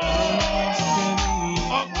pillino.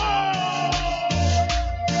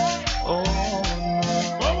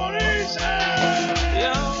 ¿Cómo dice? Y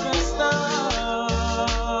ahora estás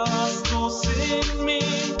tú sin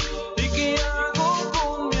mí. ¿Y qué hago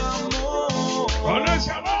con mi amor? Con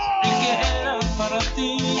ese amor. Y que era para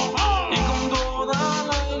ti. Y con toda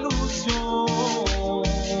la ilusión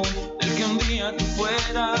del que un día tú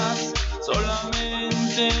fueras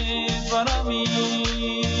solamente para mí.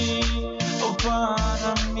 O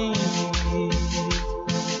para mí.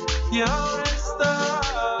 Y ahora estás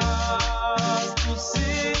tú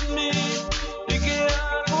sin mí. ¿Y qué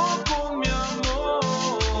hago con mi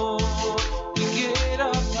amor? Y que era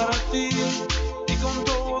para ti. Y con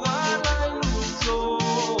toda la ilusión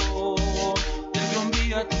de que un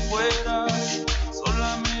día tú fueras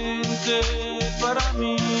solamente para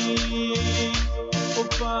mí. O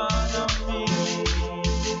para mí.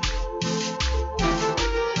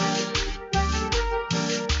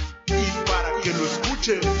 Y para que lo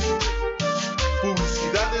escuchen,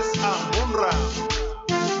 publicidades a Monra,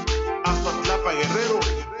 hasta Tlapa Guerrero.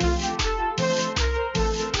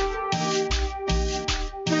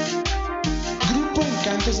 Grupo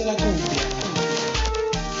Encantos de la Cumbia.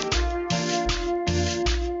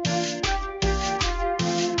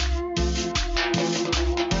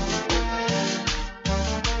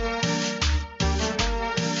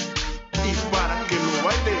 Y para que lo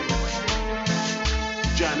bailen,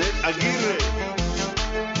 Janet Aguirre,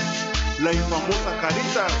 la infamosa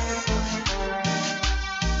Caritas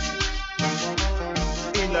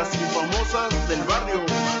y las infamosas del barrio.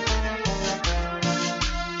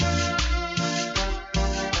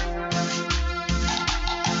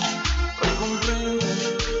 Hoy comprendo,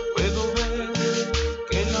 puedo ver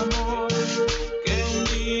que el amor que un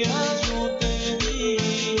día yo te di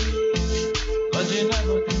no ha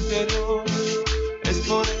llenado tu interior. Es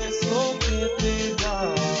por eso que te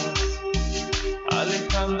vas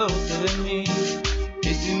alejándote de mí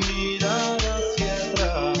y sin mirar hacia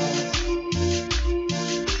atrás,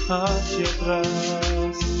 hacia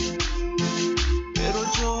atrás. Pero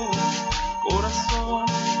yo, corazón,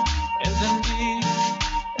 entendí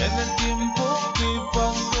en el tiempo que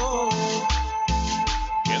pasó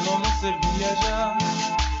que no me servía ya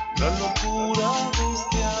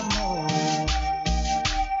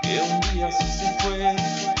fue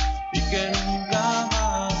y que nunca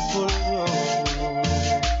más volvió,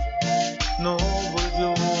 no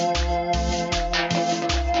volvió.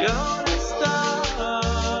 Y ahora estás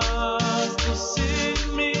tú sin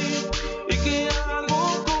mí, ¿y qué hago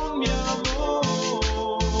con mi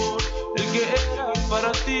amor? El que era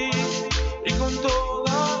para ti y con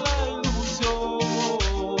toda la ilusión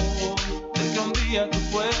de que un día tú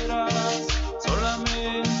fueras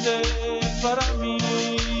solamente para mí,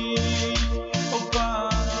 o para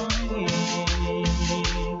mí.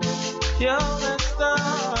 Y ahora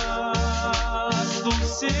estás tú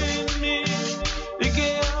sin mí, ¿y qué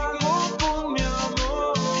hago con mi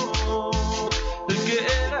amor? El que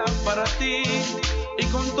era para ti y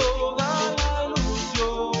con toda la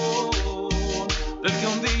ilusión del que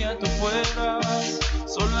un día tú fueras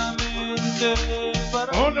solamente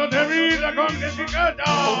para ¡Uno de vida con etiqueta!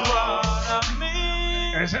 o para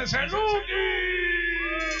mí. ¡Ese es el Luki!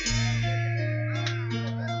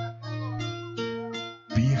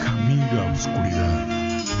 Vieja amiga oscuridad,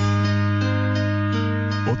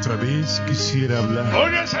 otra vez quisiera hablar,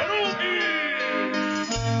 ¡Oye, ese Luki!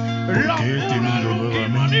 porque he tenido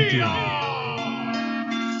nuevamente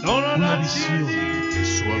una visión que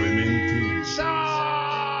suavemente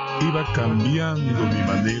iba cambiando mi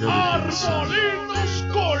manera de pensar. ¡Arbolitos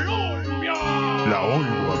Colombia! La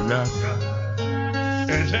oigo hablar,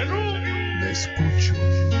 ¡Ese Luki! la escucho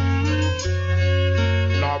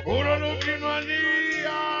 ¡La pura Luki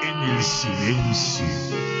Manía! en el silencio,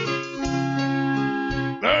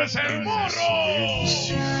 ¡Ese en el morro!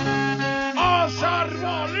 silencio. ¡Haz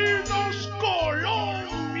Arbolitos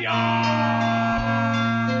Colombia!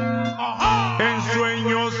 ¡Ajá! En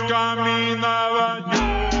sueños caminaba yo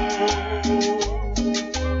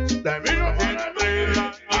entre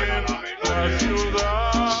la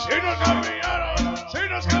ciudad Si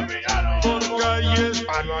nos caminaron por calles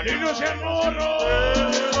Arbolitos y el morro.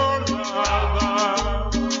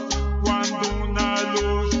 adornadas, cuando una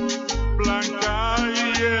luz blanca y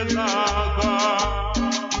helada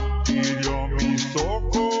hirió mis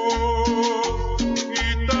ojos y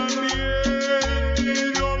también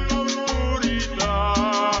hirió la oscuridad,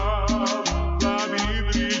 la vi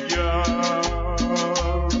brillar.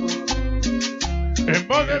 En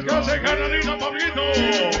paz descanse, Carolina Pablito.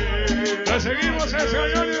 Le seguimos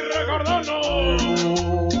enseñando y recordando.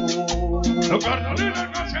 Lo Carolina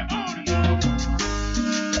Cancional.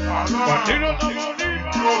 Partidos de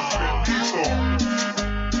Bolívar. Dios bendito.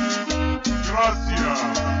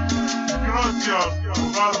 Gracias por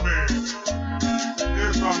darme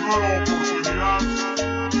esta nueva oportunidad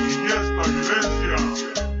y esta vivencia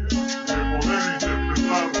de poder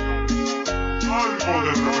interpretar algo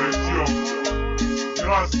de reflexión.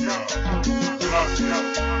 Gracias.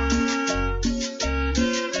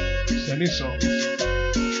 Cenizo.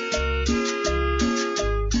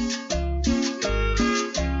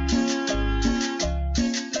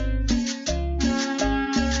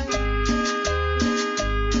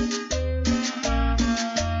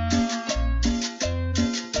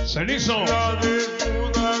 Cenizo. La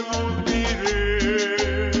desnuda luz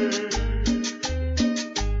miré,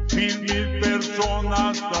 1000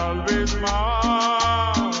 personas, tal vez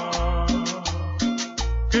más,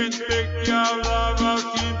 gente que hablaba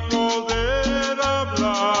sin poder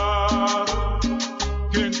hablar,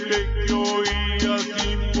 gente que oía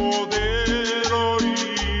sin poder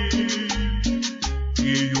oír,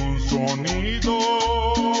 y un sonido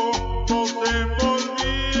nos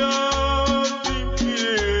envolvía sin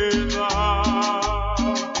piedad,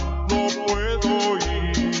 no puedo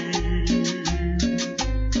oír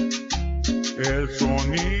el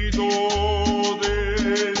sonido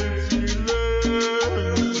del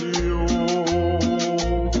silencio.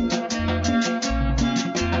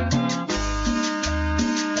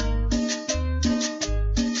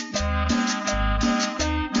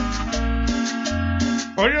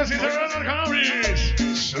 Oye, si se ven los cannabis,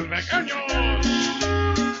 sus pequeños.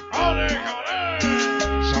 ¡Ale, ale!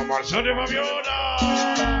 Somos de Fabiola.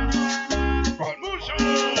 Con mucho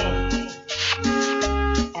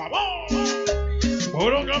amor.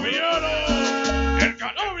 Puro camillero. El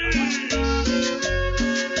cannabis.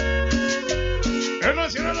 El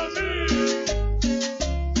nacional así.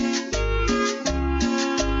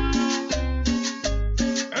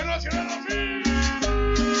 El nacional así.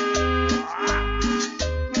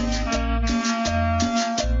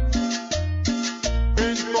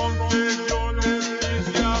 Entonces yo les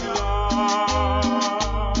quise hablar,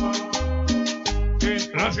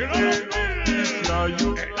 Nacional así. quise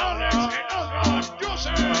ayudar. El Alex, el Oscar, yo sé.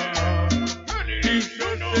 El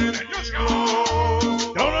Juno, el Oscar.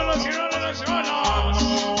 Todas las nacionales nacionales.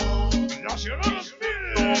 Nacionales.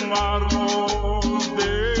 Tomarlo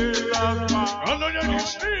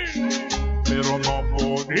pero no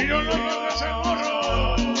podía. Y yo no quiero ese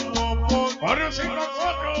morro. No podía Barrio 54.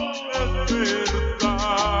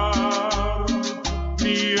 despertar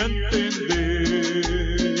ni entender.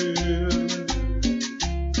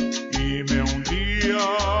 Y me hundía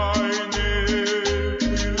en el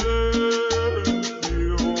silencio.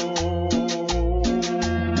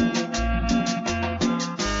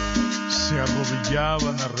 Se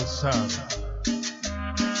arrodillaban a rezar.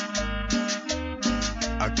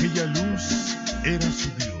 Aquella luz era su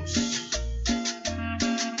Dios.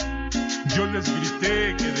 Yo les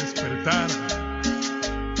grité que despertaran,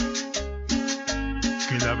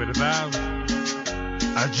 que la verdad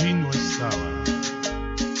allí no estaba,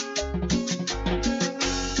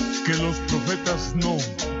 que los profetas no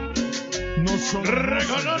son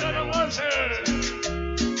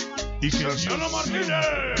y que Dios siempre en el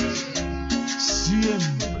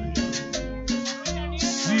silencio.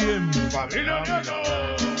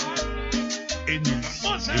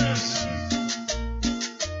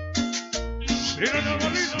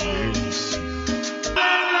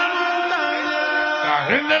 La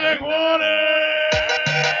gente de Juárez.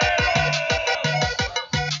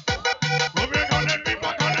 Copia con el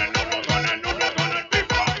pipa, con el nuno, con el nuno, con el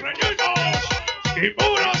pipa, reñitos y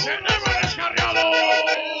puro cerebro descarriado.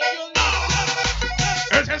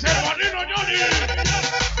 Ese es el marino Johnny.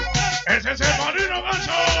 Ese es el marino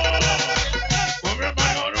Ganso. Copia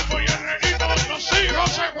para el grupo y el reñitos, los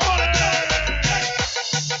hijos de Juárez.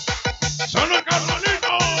 Son los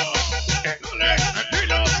carnalitos, que no les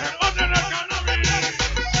tranquilos, se ponen el cannabis.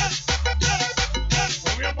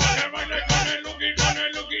 Cambia para que baile con el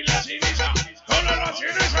Lucky y la ceniza, con la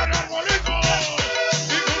ceniza el arbolito.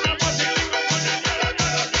 Y cambia para Silico con el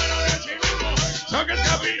ñero de Silico, saque el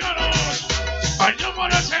capillanos, baño por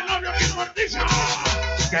ese novio que fuertiza,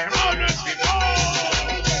 que no lo excitó.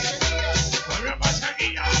 Cambia para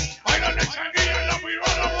Sanguilla, baila de Sanguilla en la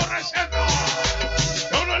pirola borreceta.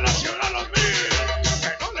 Todo en la ciudad los vi,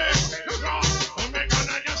 que no le peluca. Con el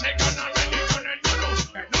canalla se gana y con el nuno,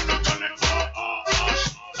 el nuno con el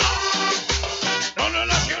todo en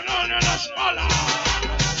la ciudad en las balas.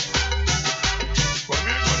 Con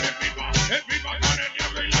el pipa con el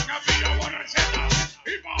diablo y la capilla borreceta.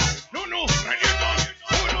 Pipa, nuno, reñitos,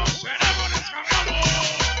 puro cerebro descargado.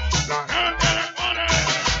 La gente de Juárez,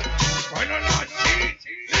 baila la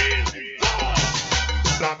chichilita.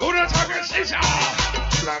 La pura saquecilla.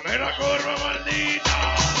 La mera curva maldita.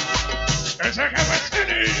 Ese jefe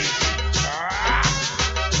Cini.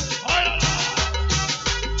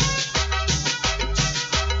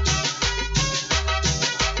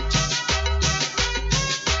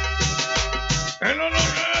 En los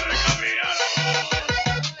lugares cabillanos.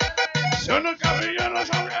 Son los cabillanos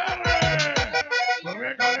a ver.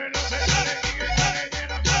 Porque con él no se sale y que sale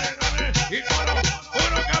lleno de canelones. Y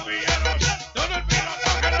puro cabillanos. Todo el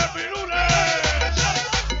pilotaje de pirules.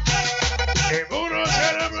 Y puro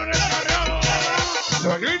cerebro descargado.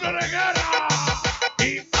 Los gritos de guerra.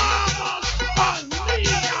 Y vamos,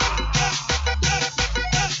 pandilla.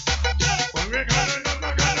 Porque con el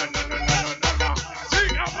no.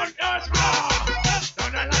 Siga fantasma.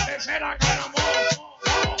 Dona la tercera con amor.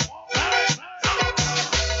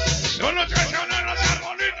 Son los traicioneros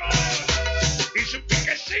arbolitos. Y su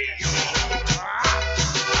piquecillo.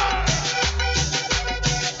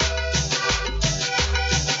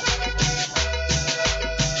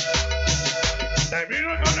 Te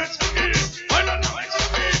vino con el seguir, baila la vez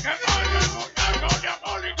que baila el muñeco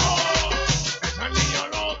diabólico. Es el niño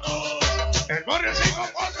loco, el barrio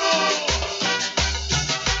 54.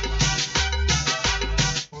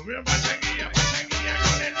 Muy bien, paseguilla con el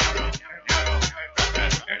diablo,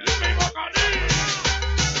 el mismo caní.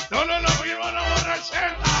 Solo lo vivo la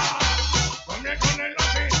borracheta. Con el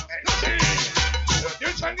Lucy, los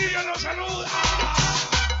tíos Sanguilla lo saluda.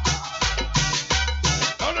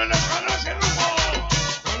 Solo les conoce el rumbo.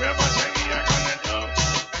 No me paseguilla con el yo,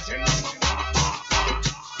 haciendo mamá.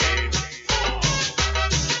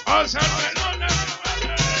 Pasa el pelón de mi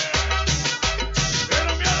madre.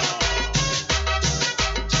 Pero miedo.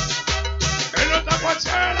 Que no está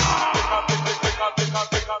cualquiera.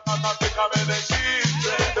 Déjame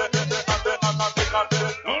decirte.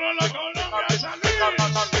 Solo la Colombia salir.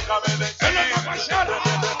 Que no está cualquiera.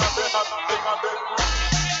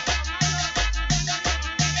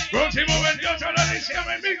 Próximo 28 de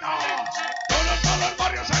diciembre, invita todos los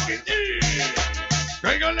barrios a Quintí.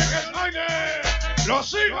 Díganle que baile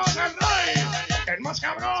los hijos del rey, el más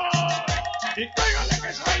cabrón. Y díganle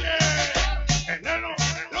que baile el neno,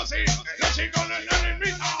 los hijos del neno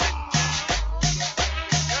invita.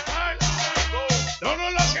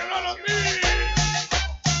 Todos los ciudadanos mí,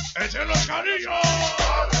 echen los carillos,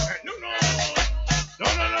 el uno.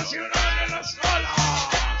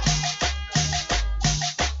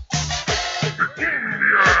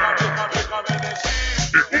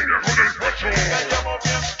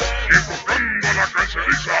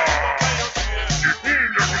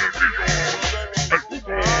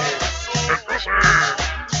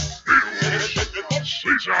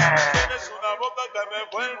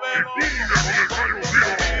 cumbia con el rayo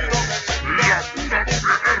vivo. La pura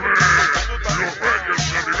doble R. Los Reyes de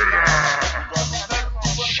Rivera.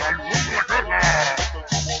 Saludos la Carla.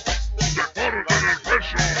 De parte del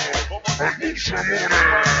peso. Con mucho amor.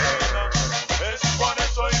 Es por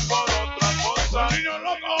eso y por otra cosa. Niño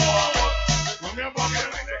loco. No me apague,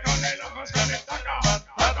 vine con el ojo, se le taca.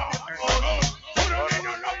 Puro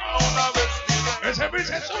niño loco. Ese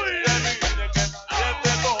piso es suyo.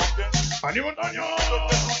 ¡Ánimo, Toño!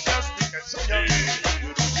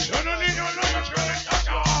 Son los niños locos que les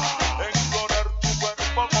toca. Explorar tu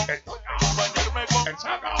cuerpo, acompañarme con tu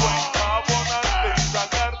abonarte y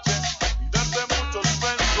sacarte y darte muchos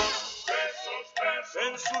besos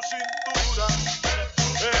en su cintura,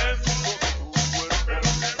 en su cuerpo.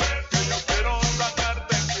 Que yo quiero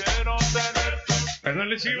sacarte, quiero tenerte. Perdón,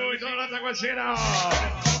 le sigo y toda la tacuacera.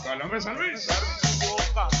 Colombia San Luis.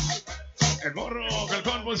 El morro, el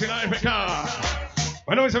Corpus y la FK.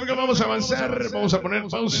 Bueno, mis amigos, vamos a avanzar. Vamos a poner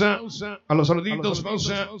pausa a los saluditos.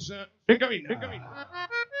 Pausa en cabina.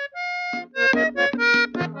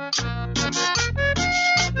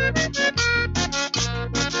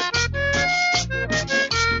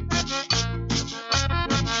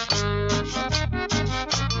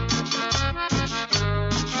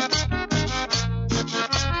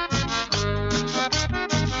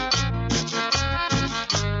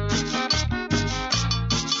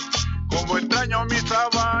 Extraño mi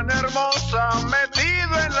sabana hermosa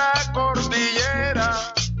metido en la cordillera,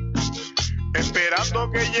 esperando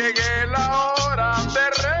que llegue la hora de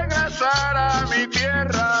regresar a mi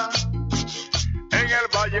tierra. En el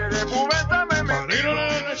valle de Cubeta me metí,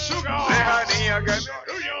 lejanía que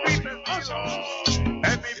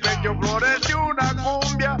en mi pecho floreció una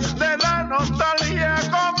cumbia de la nostalgia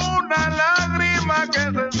como una lágrima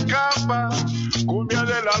que se escapa. Cumbia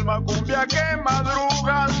del alma, cumbia que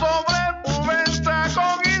madruga sobre Pubenza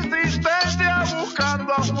con insistencia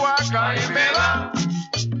buscando a Huaca. Y me da,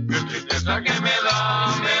 qué tristeza que me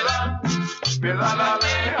da la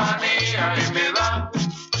lejanía. Y me da,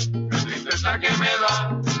 qué tristeza que me da,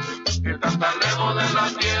 que está tan lejos de la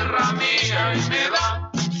tierra mía. Y me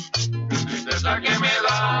da, qué tristeza que me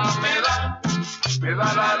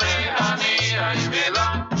da la lejanía. Y me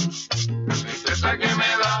da, qué tristeza que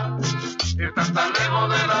me da, que está tan lejos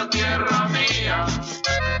de la tierra mía.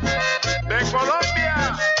 De Colombia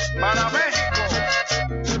para México,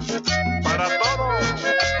 para todos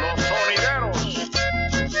los sonideros.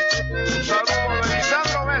 Un saludo de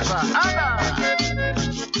Lisandro Mesa. ¡Ana!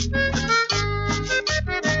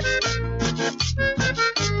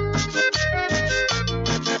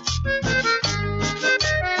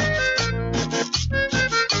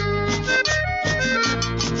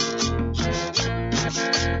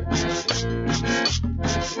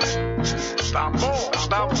 Tambor,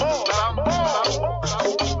 tambor, tambor.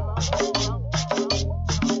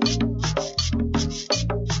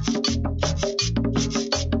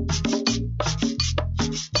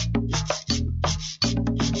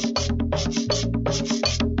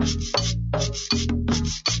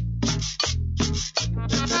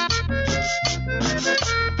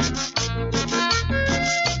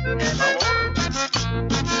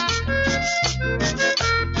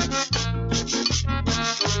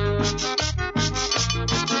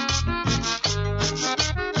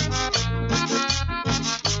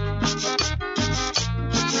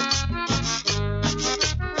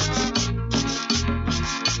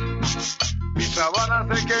 Sabana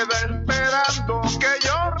se queda esperando que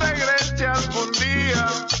yo regrese algún día,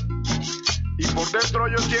 y por dentro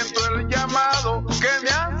yo siento el llamado que me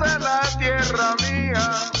hace la tierra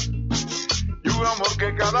mía, y un amor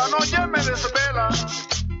que cada noche me desvela,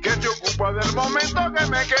 que se ocupa del momento que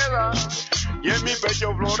me queda, y en mi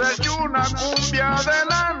pecho florece una cumbia de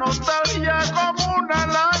la nostalgia como una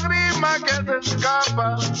lágrima que se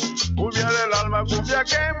escapa. Cumbia del alma, cumbia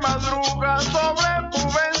que madruga sobre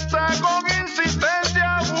Pubenza con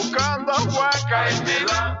insistencia buscando a Huaca. Y me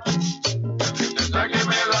da, la tristeza que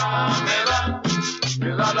me da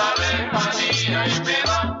la lejanía. Y me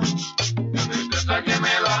da, la tristeza que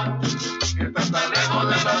me da, que está tan lejos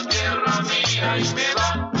de la tierra mía. Y me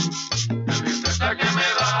da, la tristeza que me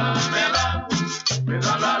da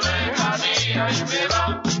la lejanía. Y me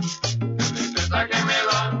da, la tristeza que me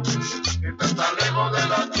da, que está tan lejos de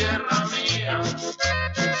la tierra mía.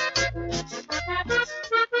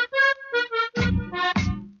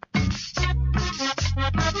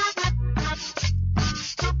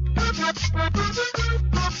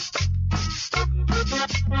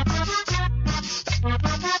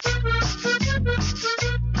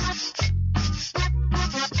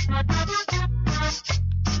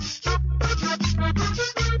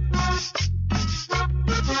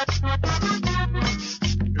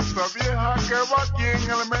 que va aquí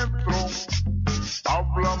en el metro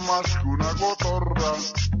habla más que una cotorra.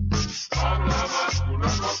 Habla más que una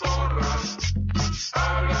cotorra.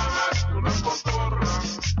 Habla más que una cotorra.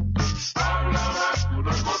 Habla más que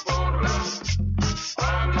una cotorra.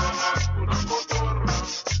 Habla más que una cotorra.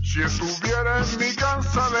 Si estuviera en mi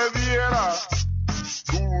casa le diera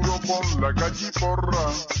duro con la cachiporra.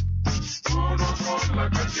 Duro con la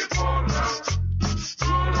cachiporra.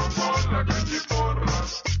 Duro con la cachiporra.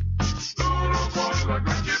 Duro con la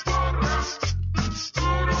cachiporra.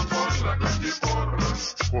 Duro con la cachiporra.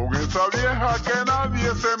 Con esa vieja que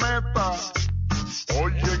nadie se meta.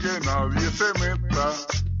 Oye que nadie se meta.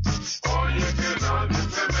 Oye que nadie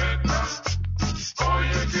se meta.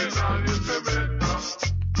 Oye que nadie se meta.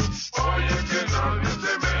 Oye que nadie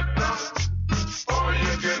se meta.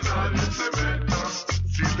 Oye que nadie se meta.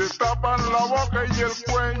 Si le tapan la boca y el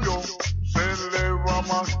cuello, se eleva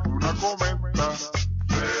más que una cometa.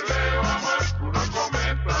 Se eleva más que una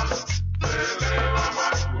cometa. Se eleva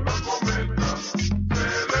más que una cometa. Se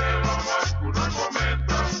eleva más que una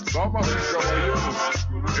cometa. Damas y caballeros,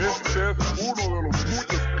 este es uno de los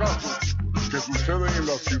muchos casos que suceden en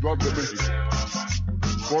la Ciudad de México.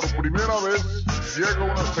 Por primera vez llega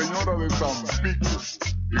una señora de Tampico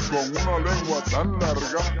y con una lengua tan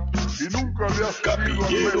larga y nunca le ha subido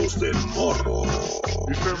al Capilleros del Morro.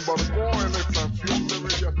 y se embarcó en la estación de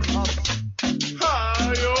Bellas Artes.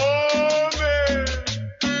 ¡Ay, hombre!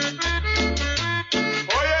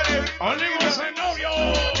 Oye, ¡Ánimo ese novio!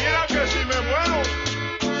 mira que si me muero,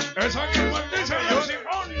 ¡Esa que maldice yo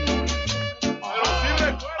Simón! así me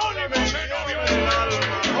 ¡Ánimo ese novio!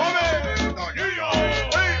 ¡Hombre! ¡Doñillo!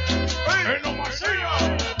 ¡Ey! ¡En lo masillo!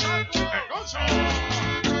 ¡En gozo!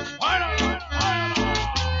 ¡Báilala!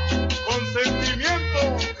 Con sentimiento.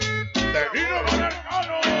 ¡De vino con el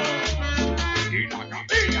calo! ¡Y la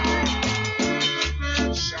capilla!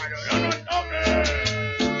 ¡Saludando el nombre!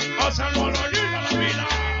 ¡Pásalo a la llena la vida!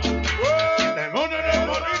 ¡Demonio en el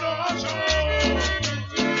molino macho!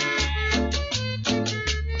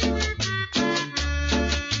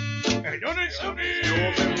 ¡Yo ni sabía! Yo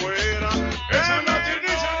me muera. ¡Esa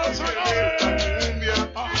matiniza no se cumbia.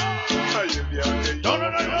 Ay, el día que ¡No, no,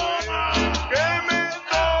 no, no! que me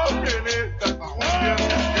toquen esta cumbia,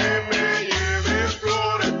 que me lleven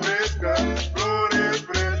flores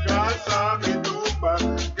frescas a mi tumba,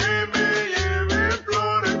 que me lleven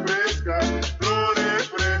flores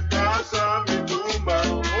frescas a mi tumba.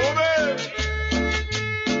 ¡Hombre!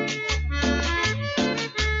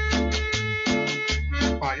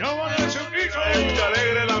 ¡Allá va el chunguito! ¡Qué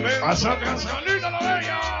alegre lamento! ¡Pasa Cascalita la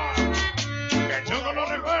bella! ¡Que Chungo lo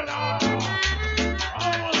recuerda!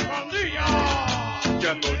 ¡Vamos, pandilla!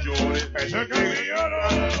 Ya no llores, ¡Ese caballero!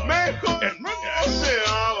 mejor ¡El ponte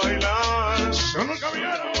a bailar. ¡Son los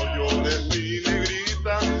caballeros! No llores, mi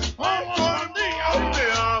negrita, ¡Vamos, pandilla! ponte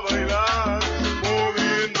a bailar,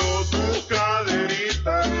 moviendo tu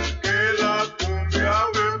caderita, que la cumbia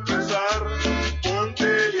va a empezar. Ponte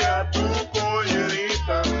ya tu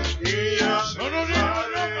collerita y ya ¡Son los a niños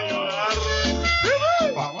bailar.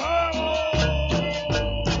 locos! ¡Vamos!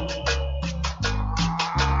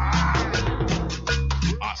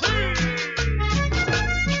 ¡Así!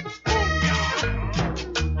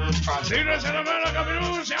 ¡Así no se le ve la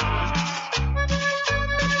capirucha!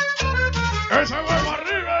 ¡Ese huevo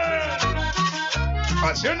arriba!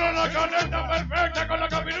 Haciendo la caneta perfecta con la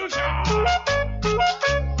capirucha.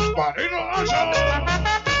 ¡Padrino Lazo!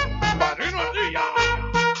 ¡Padrino Ardilla!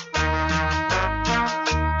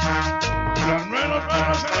 Los nuevos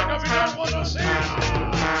perros en la capital Potosina.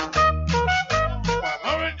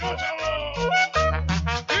 ¡Papá Ventoso!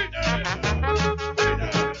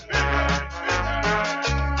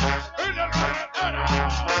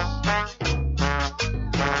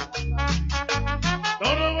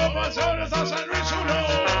 Todo va a pasar hasta San Luis 1.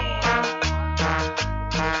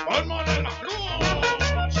 Palma de la Cruz.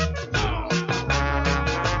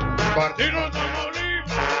 Partido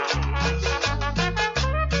Tamaulipas.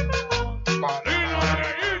 Marino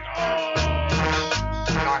Reyito.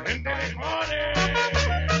 La gente de Juárez.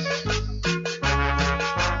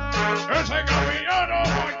 Ese camillero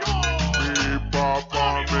mayor. Mi papá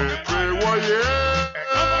me pegó ayer.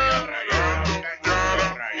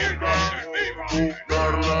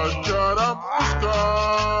 Buscar la charamusca,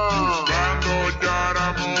 buscando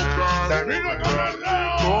charamusca,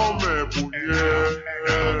 no me puñé,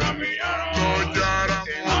 no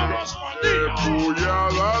charamusca, de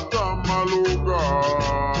puñada tan maluca,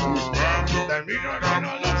 buscando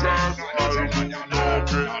charamusca, algo que te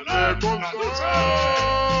contó, buscando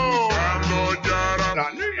charamusca, La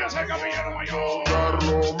niña es el camillero mayor.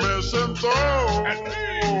 Carlos me sentó,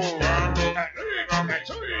 Enrique, buscando Enrique,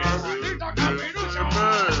 maldita cara.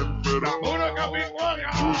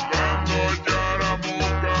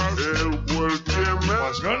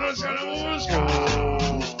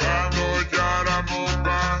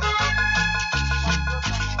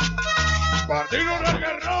 Partido del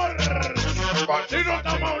Guerrero, Partido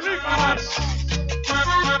Tamaulipas.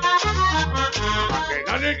 Que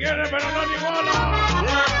nadie quiere, pero nadie iguala.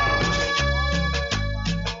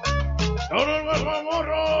 Todos los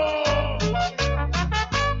mamorros.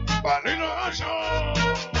 Palino Gacho.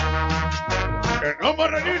 Que no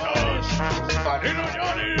morenitos. Palino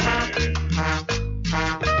Johnny.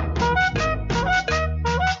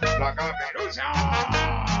 La caperucha.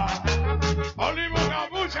 Olivo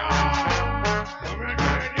Capucha. No me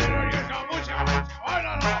quiero y el capucha.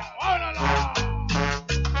 ¡Báilalo, báilalo!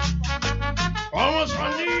 ¡Vamos,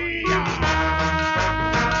 pandilla!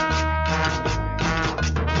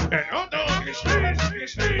 ¡Enoto, Cris,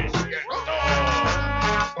 enoto!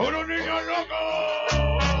 ¡Unos niños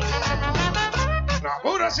locos! ¡La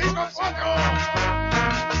pura 5-4!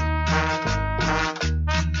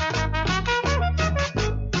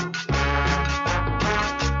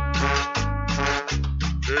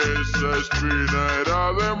 Esa espina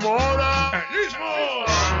era de mora. ¡El mismo!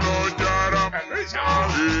 No yara. ¡El Risa!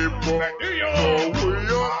 Y por ¡El tío!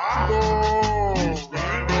 huyendo.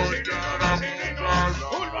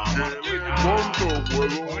 ¿Cuánto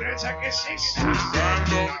puedo? Por esa que es esa.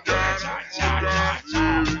 Buscando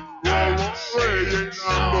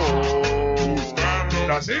rellenando. Buscando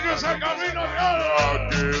Las sillas al camino real.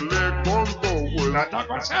 que le conto vuelo. La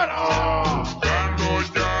tacuacera. Buscando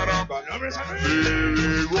yara. Y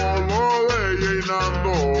digo lo de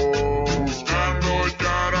llenando. Buscando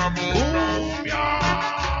yara. Cumbia.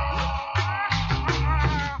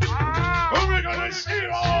 Cumbia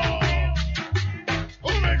colectivo.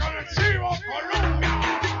 Cumbia colectivo Colombia.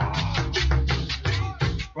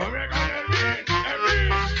 Cumbia con el beat,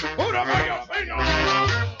 puro gallo fino.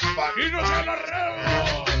 Vaquinos en la red.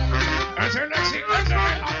 Es el exigente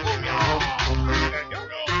de la cumbia. El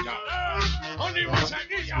diablo Chanel, Olivo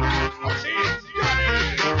Sanguilla, Osi,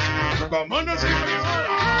 como no se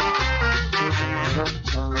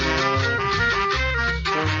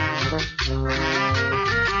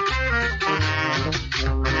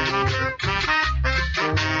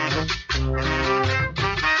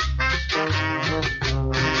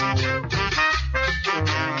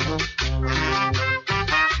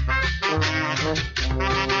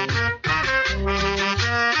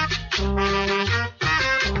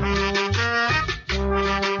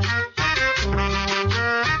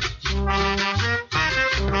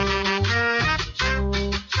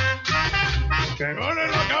que vale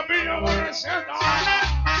la camilla aborrecida,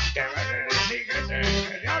 que vale el siguiente,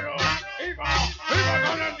 el diablo, viva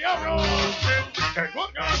con el diablo, que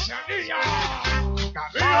nunca se anilla,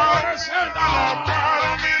 camilla aborrecida,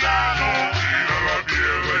 Para Milano. Tira la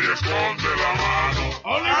piedra y esconde la mano.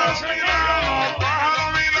 Olivo Señor, Para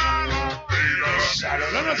Milano. Tira la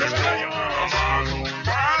saludando a ese piedra y pequeño, esconde la mano.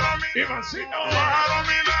 Para Ivancito,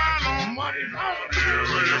 Milano. Marifal,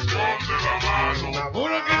 Piedra y esconde la mano.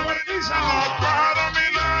 Puro que Martiza, Para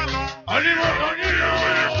Milano. Olivo Toñillo,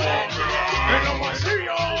 en los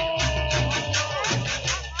pasillos.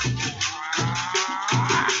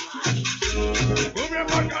 Cumbia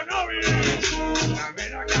por cannabis, la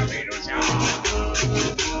mera capirucha.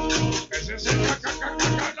 Ese es el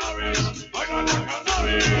cannabis, oiga la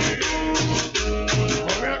cannabis.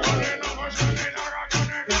 Cumbia con el ojo,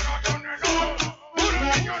 con el ojo, puro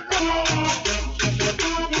niño loco.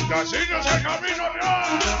 Casinos el camino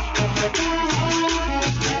real.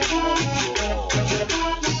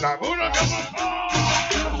 La pura que mató.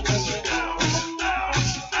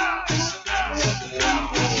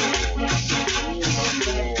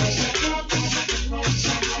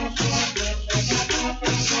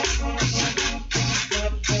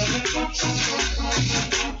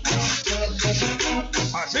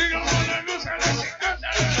 Así como le gusta el exigente.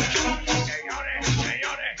 Que llore, que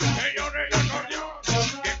llore, que llore el acordeón.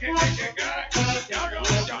 Que, diablo,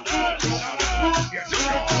 Chanel, y el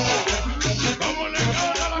suyo. Como le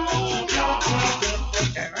canta la cumbia.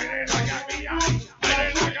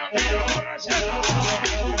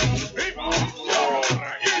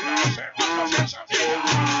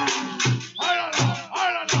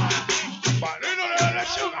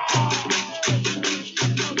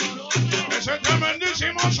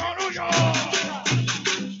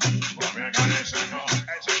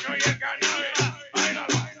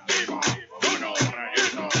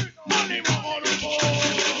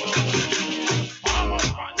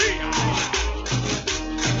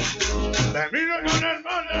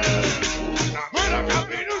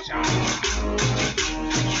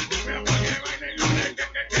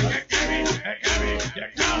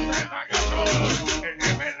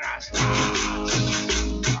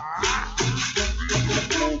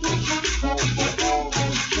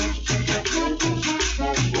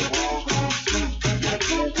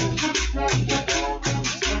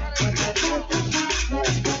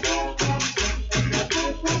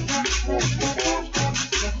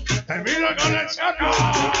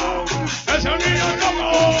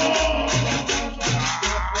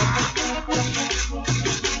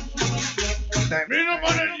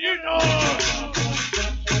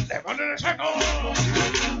 de seco.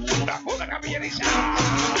 La puta capilleriza.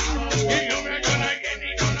 Y yo me con la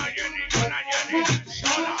Jenny, con la Jenny, con la Jenny.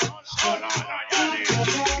 Sola la Jenny.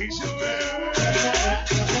 Y sube.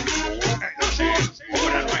 Entonces,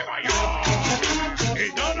 una Nueva York. Y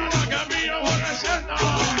toda la capilla borrachera.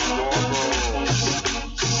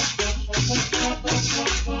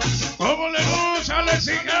 Como le gusta al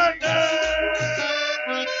exigente.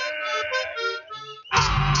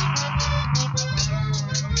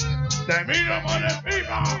 Te miro por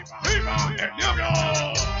encima, viva el diablo,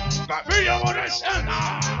 capilla borrachera.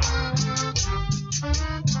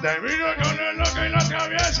 Te miro con el loco y la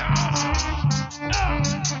cabeza.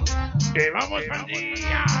 Que vamos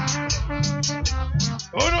pandilla.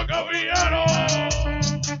 Uno caballero.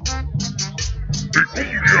 Y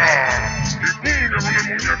cumbia con el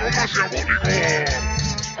muñeco más diabólico,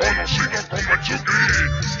 conocido como el Chucky,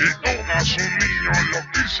 y toda su niño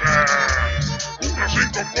enloquece.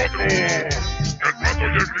 154, el plato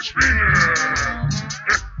y el crispine.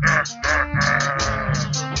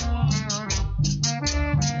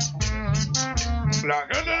 La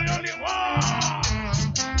gente de Olivar,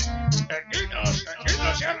 Equitos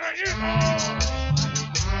y el relleno.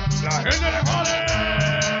 La gente de Juárez.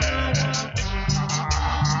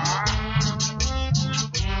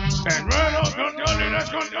 El nuevo control y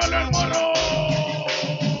descontrol el morro.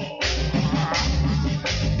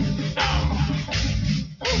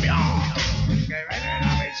 Cumbia. Que viene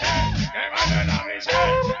la Michelle, que viene la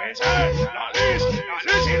Michelle, la Liz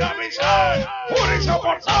y la Michelle. Pura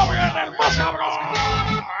insoportable en el más cabrón.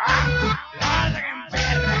 La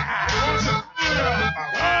enferma.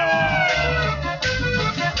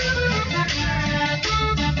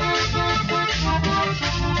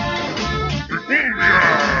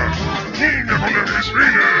 Cumbia con el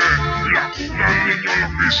crispine, la cuna al niño lo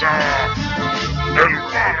pisa. El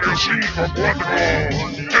barrio 5-4.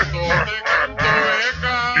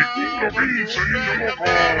 Y cumbia 15, niño loco.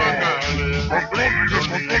 Control y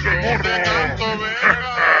descontrol del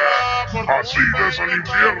morro. Así es el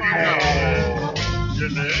infierno.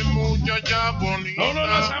 Tiene muchacha bonita. No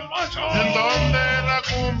las embacho. En donde la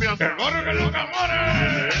cumbia. El morro que los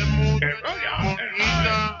amores. Tiene muchacha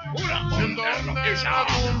bonita. En donde la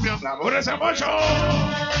cumbia. La burra es embacho.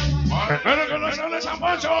 Espero que no sean de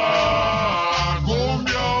Zambacho.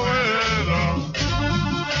 Cumbia vera.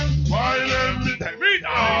 Bailen mi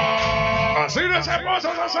vida. Así les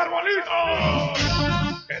hermosos los arbolitos.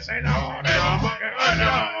 Que se enamoren. Que vayan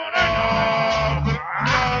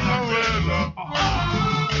la novela.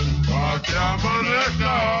 Pa' que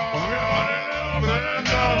amanezca.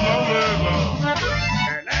 Prenda la novela.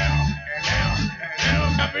 Eleo,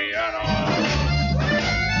 capillero.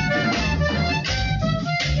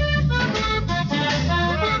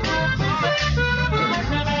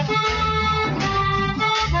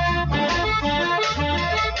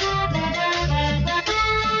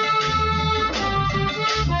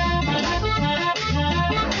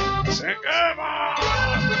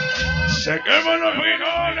 Se queman los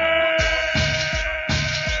frijoles.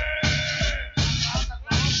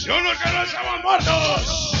 Yo no quiero estaban muertos.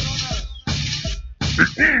 Y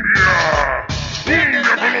cumbia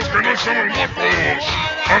con los que no estaban muertos,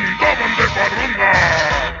 andaban de parranda.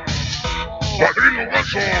 Padrino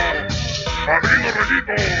Gaso, Padrino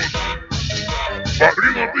Rayitos,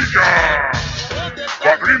 Padrino Villa,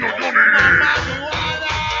 Padrino Johnny.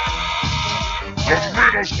 Los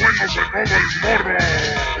meros buenos de todo el morro.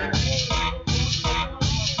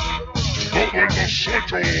 Todo el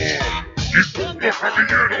 28 y puro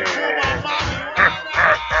caballero.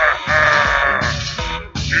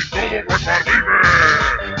 Y todo Huepa arriba.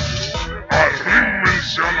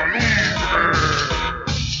 Arrímense a la lumbre.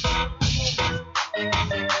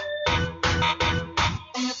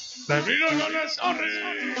 Te miro con el sorry.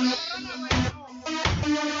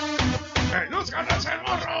 Que nos ganas el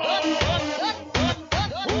morro.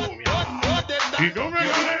 Y no me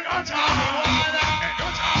gane el gacha. El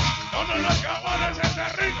gacha, todos los cabrones de este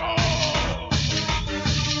rico.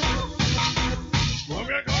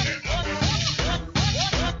 Cumbia con el morro.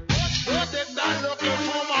 No te dan lo que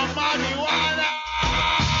fuma marihuana.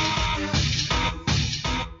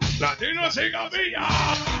 Latinos y capilla.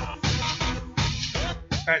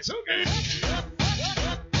 El Suki.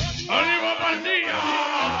 Ánimo pandilla.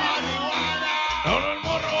 Todo el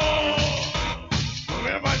morro.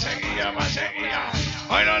 Más seguía.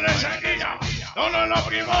 Hoy no le seguía. Todo lo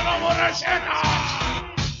primero borrachera.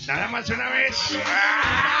 Nada más una vez.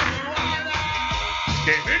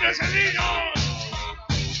 Que vienes el niño.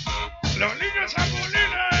 Los niños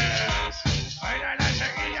angulines. Hoy no le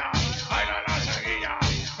seguía.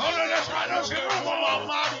 Todo los malos y rumbo.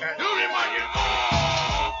 Que tú me imaginó.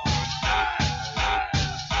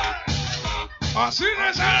 Así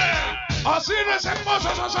no es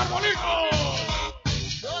hermoso esos arbolitos.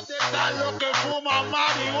 ¿Dónde están los que fuman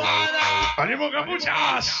marihuana? ¡Ánimo,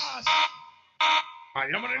 capuchas!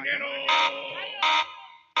 ¡Allá, morenero!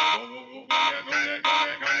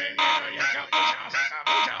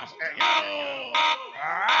 ¡Capuchas!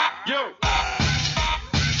 ¡Yo!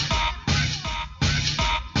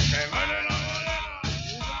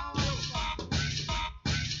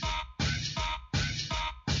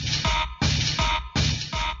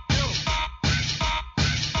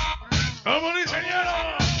 ¡Vamos, ingeniero!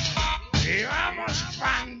 ¡Y vamos,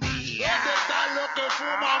 pandilla! ¿Dónde están los que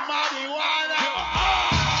fuman marihuana?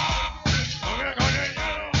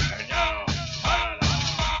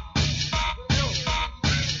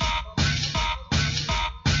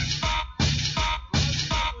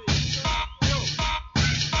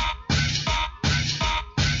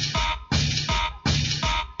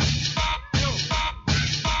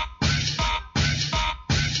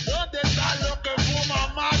 ¿Dónde están los que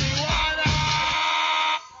fuman marihuana?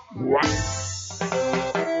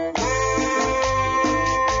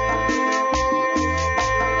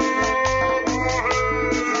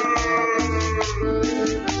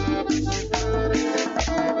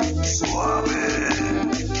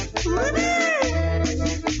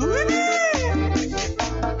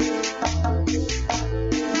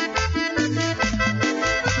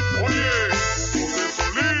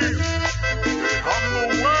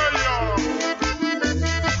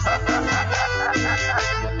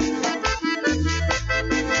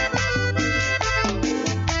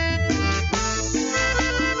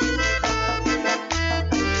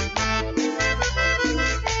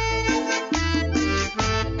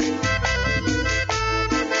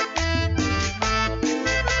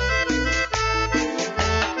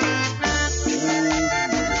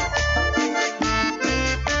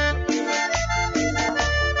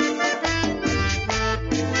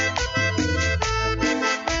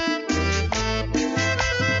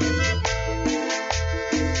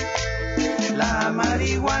 La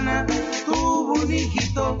marihuana tuvo un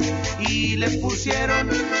hijito y le pusieron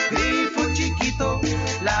grifo chiquito.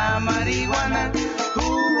 La marihuana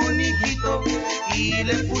tuvo un hijito y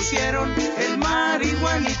le pusieron el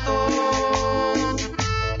marihuanito.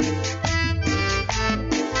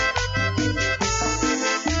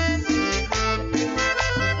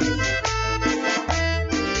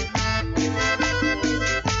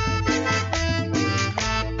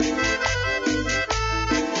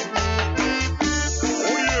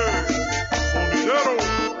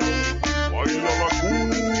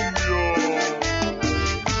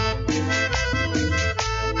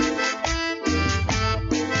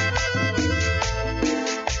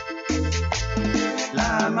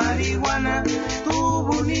 La marihuana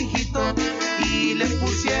tuvo un hijito y le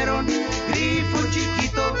pusieron grifo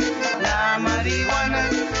chiquito. La marihuana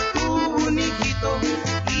tuvo un hijito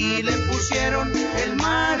y le pusieron el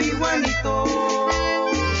marihuanito.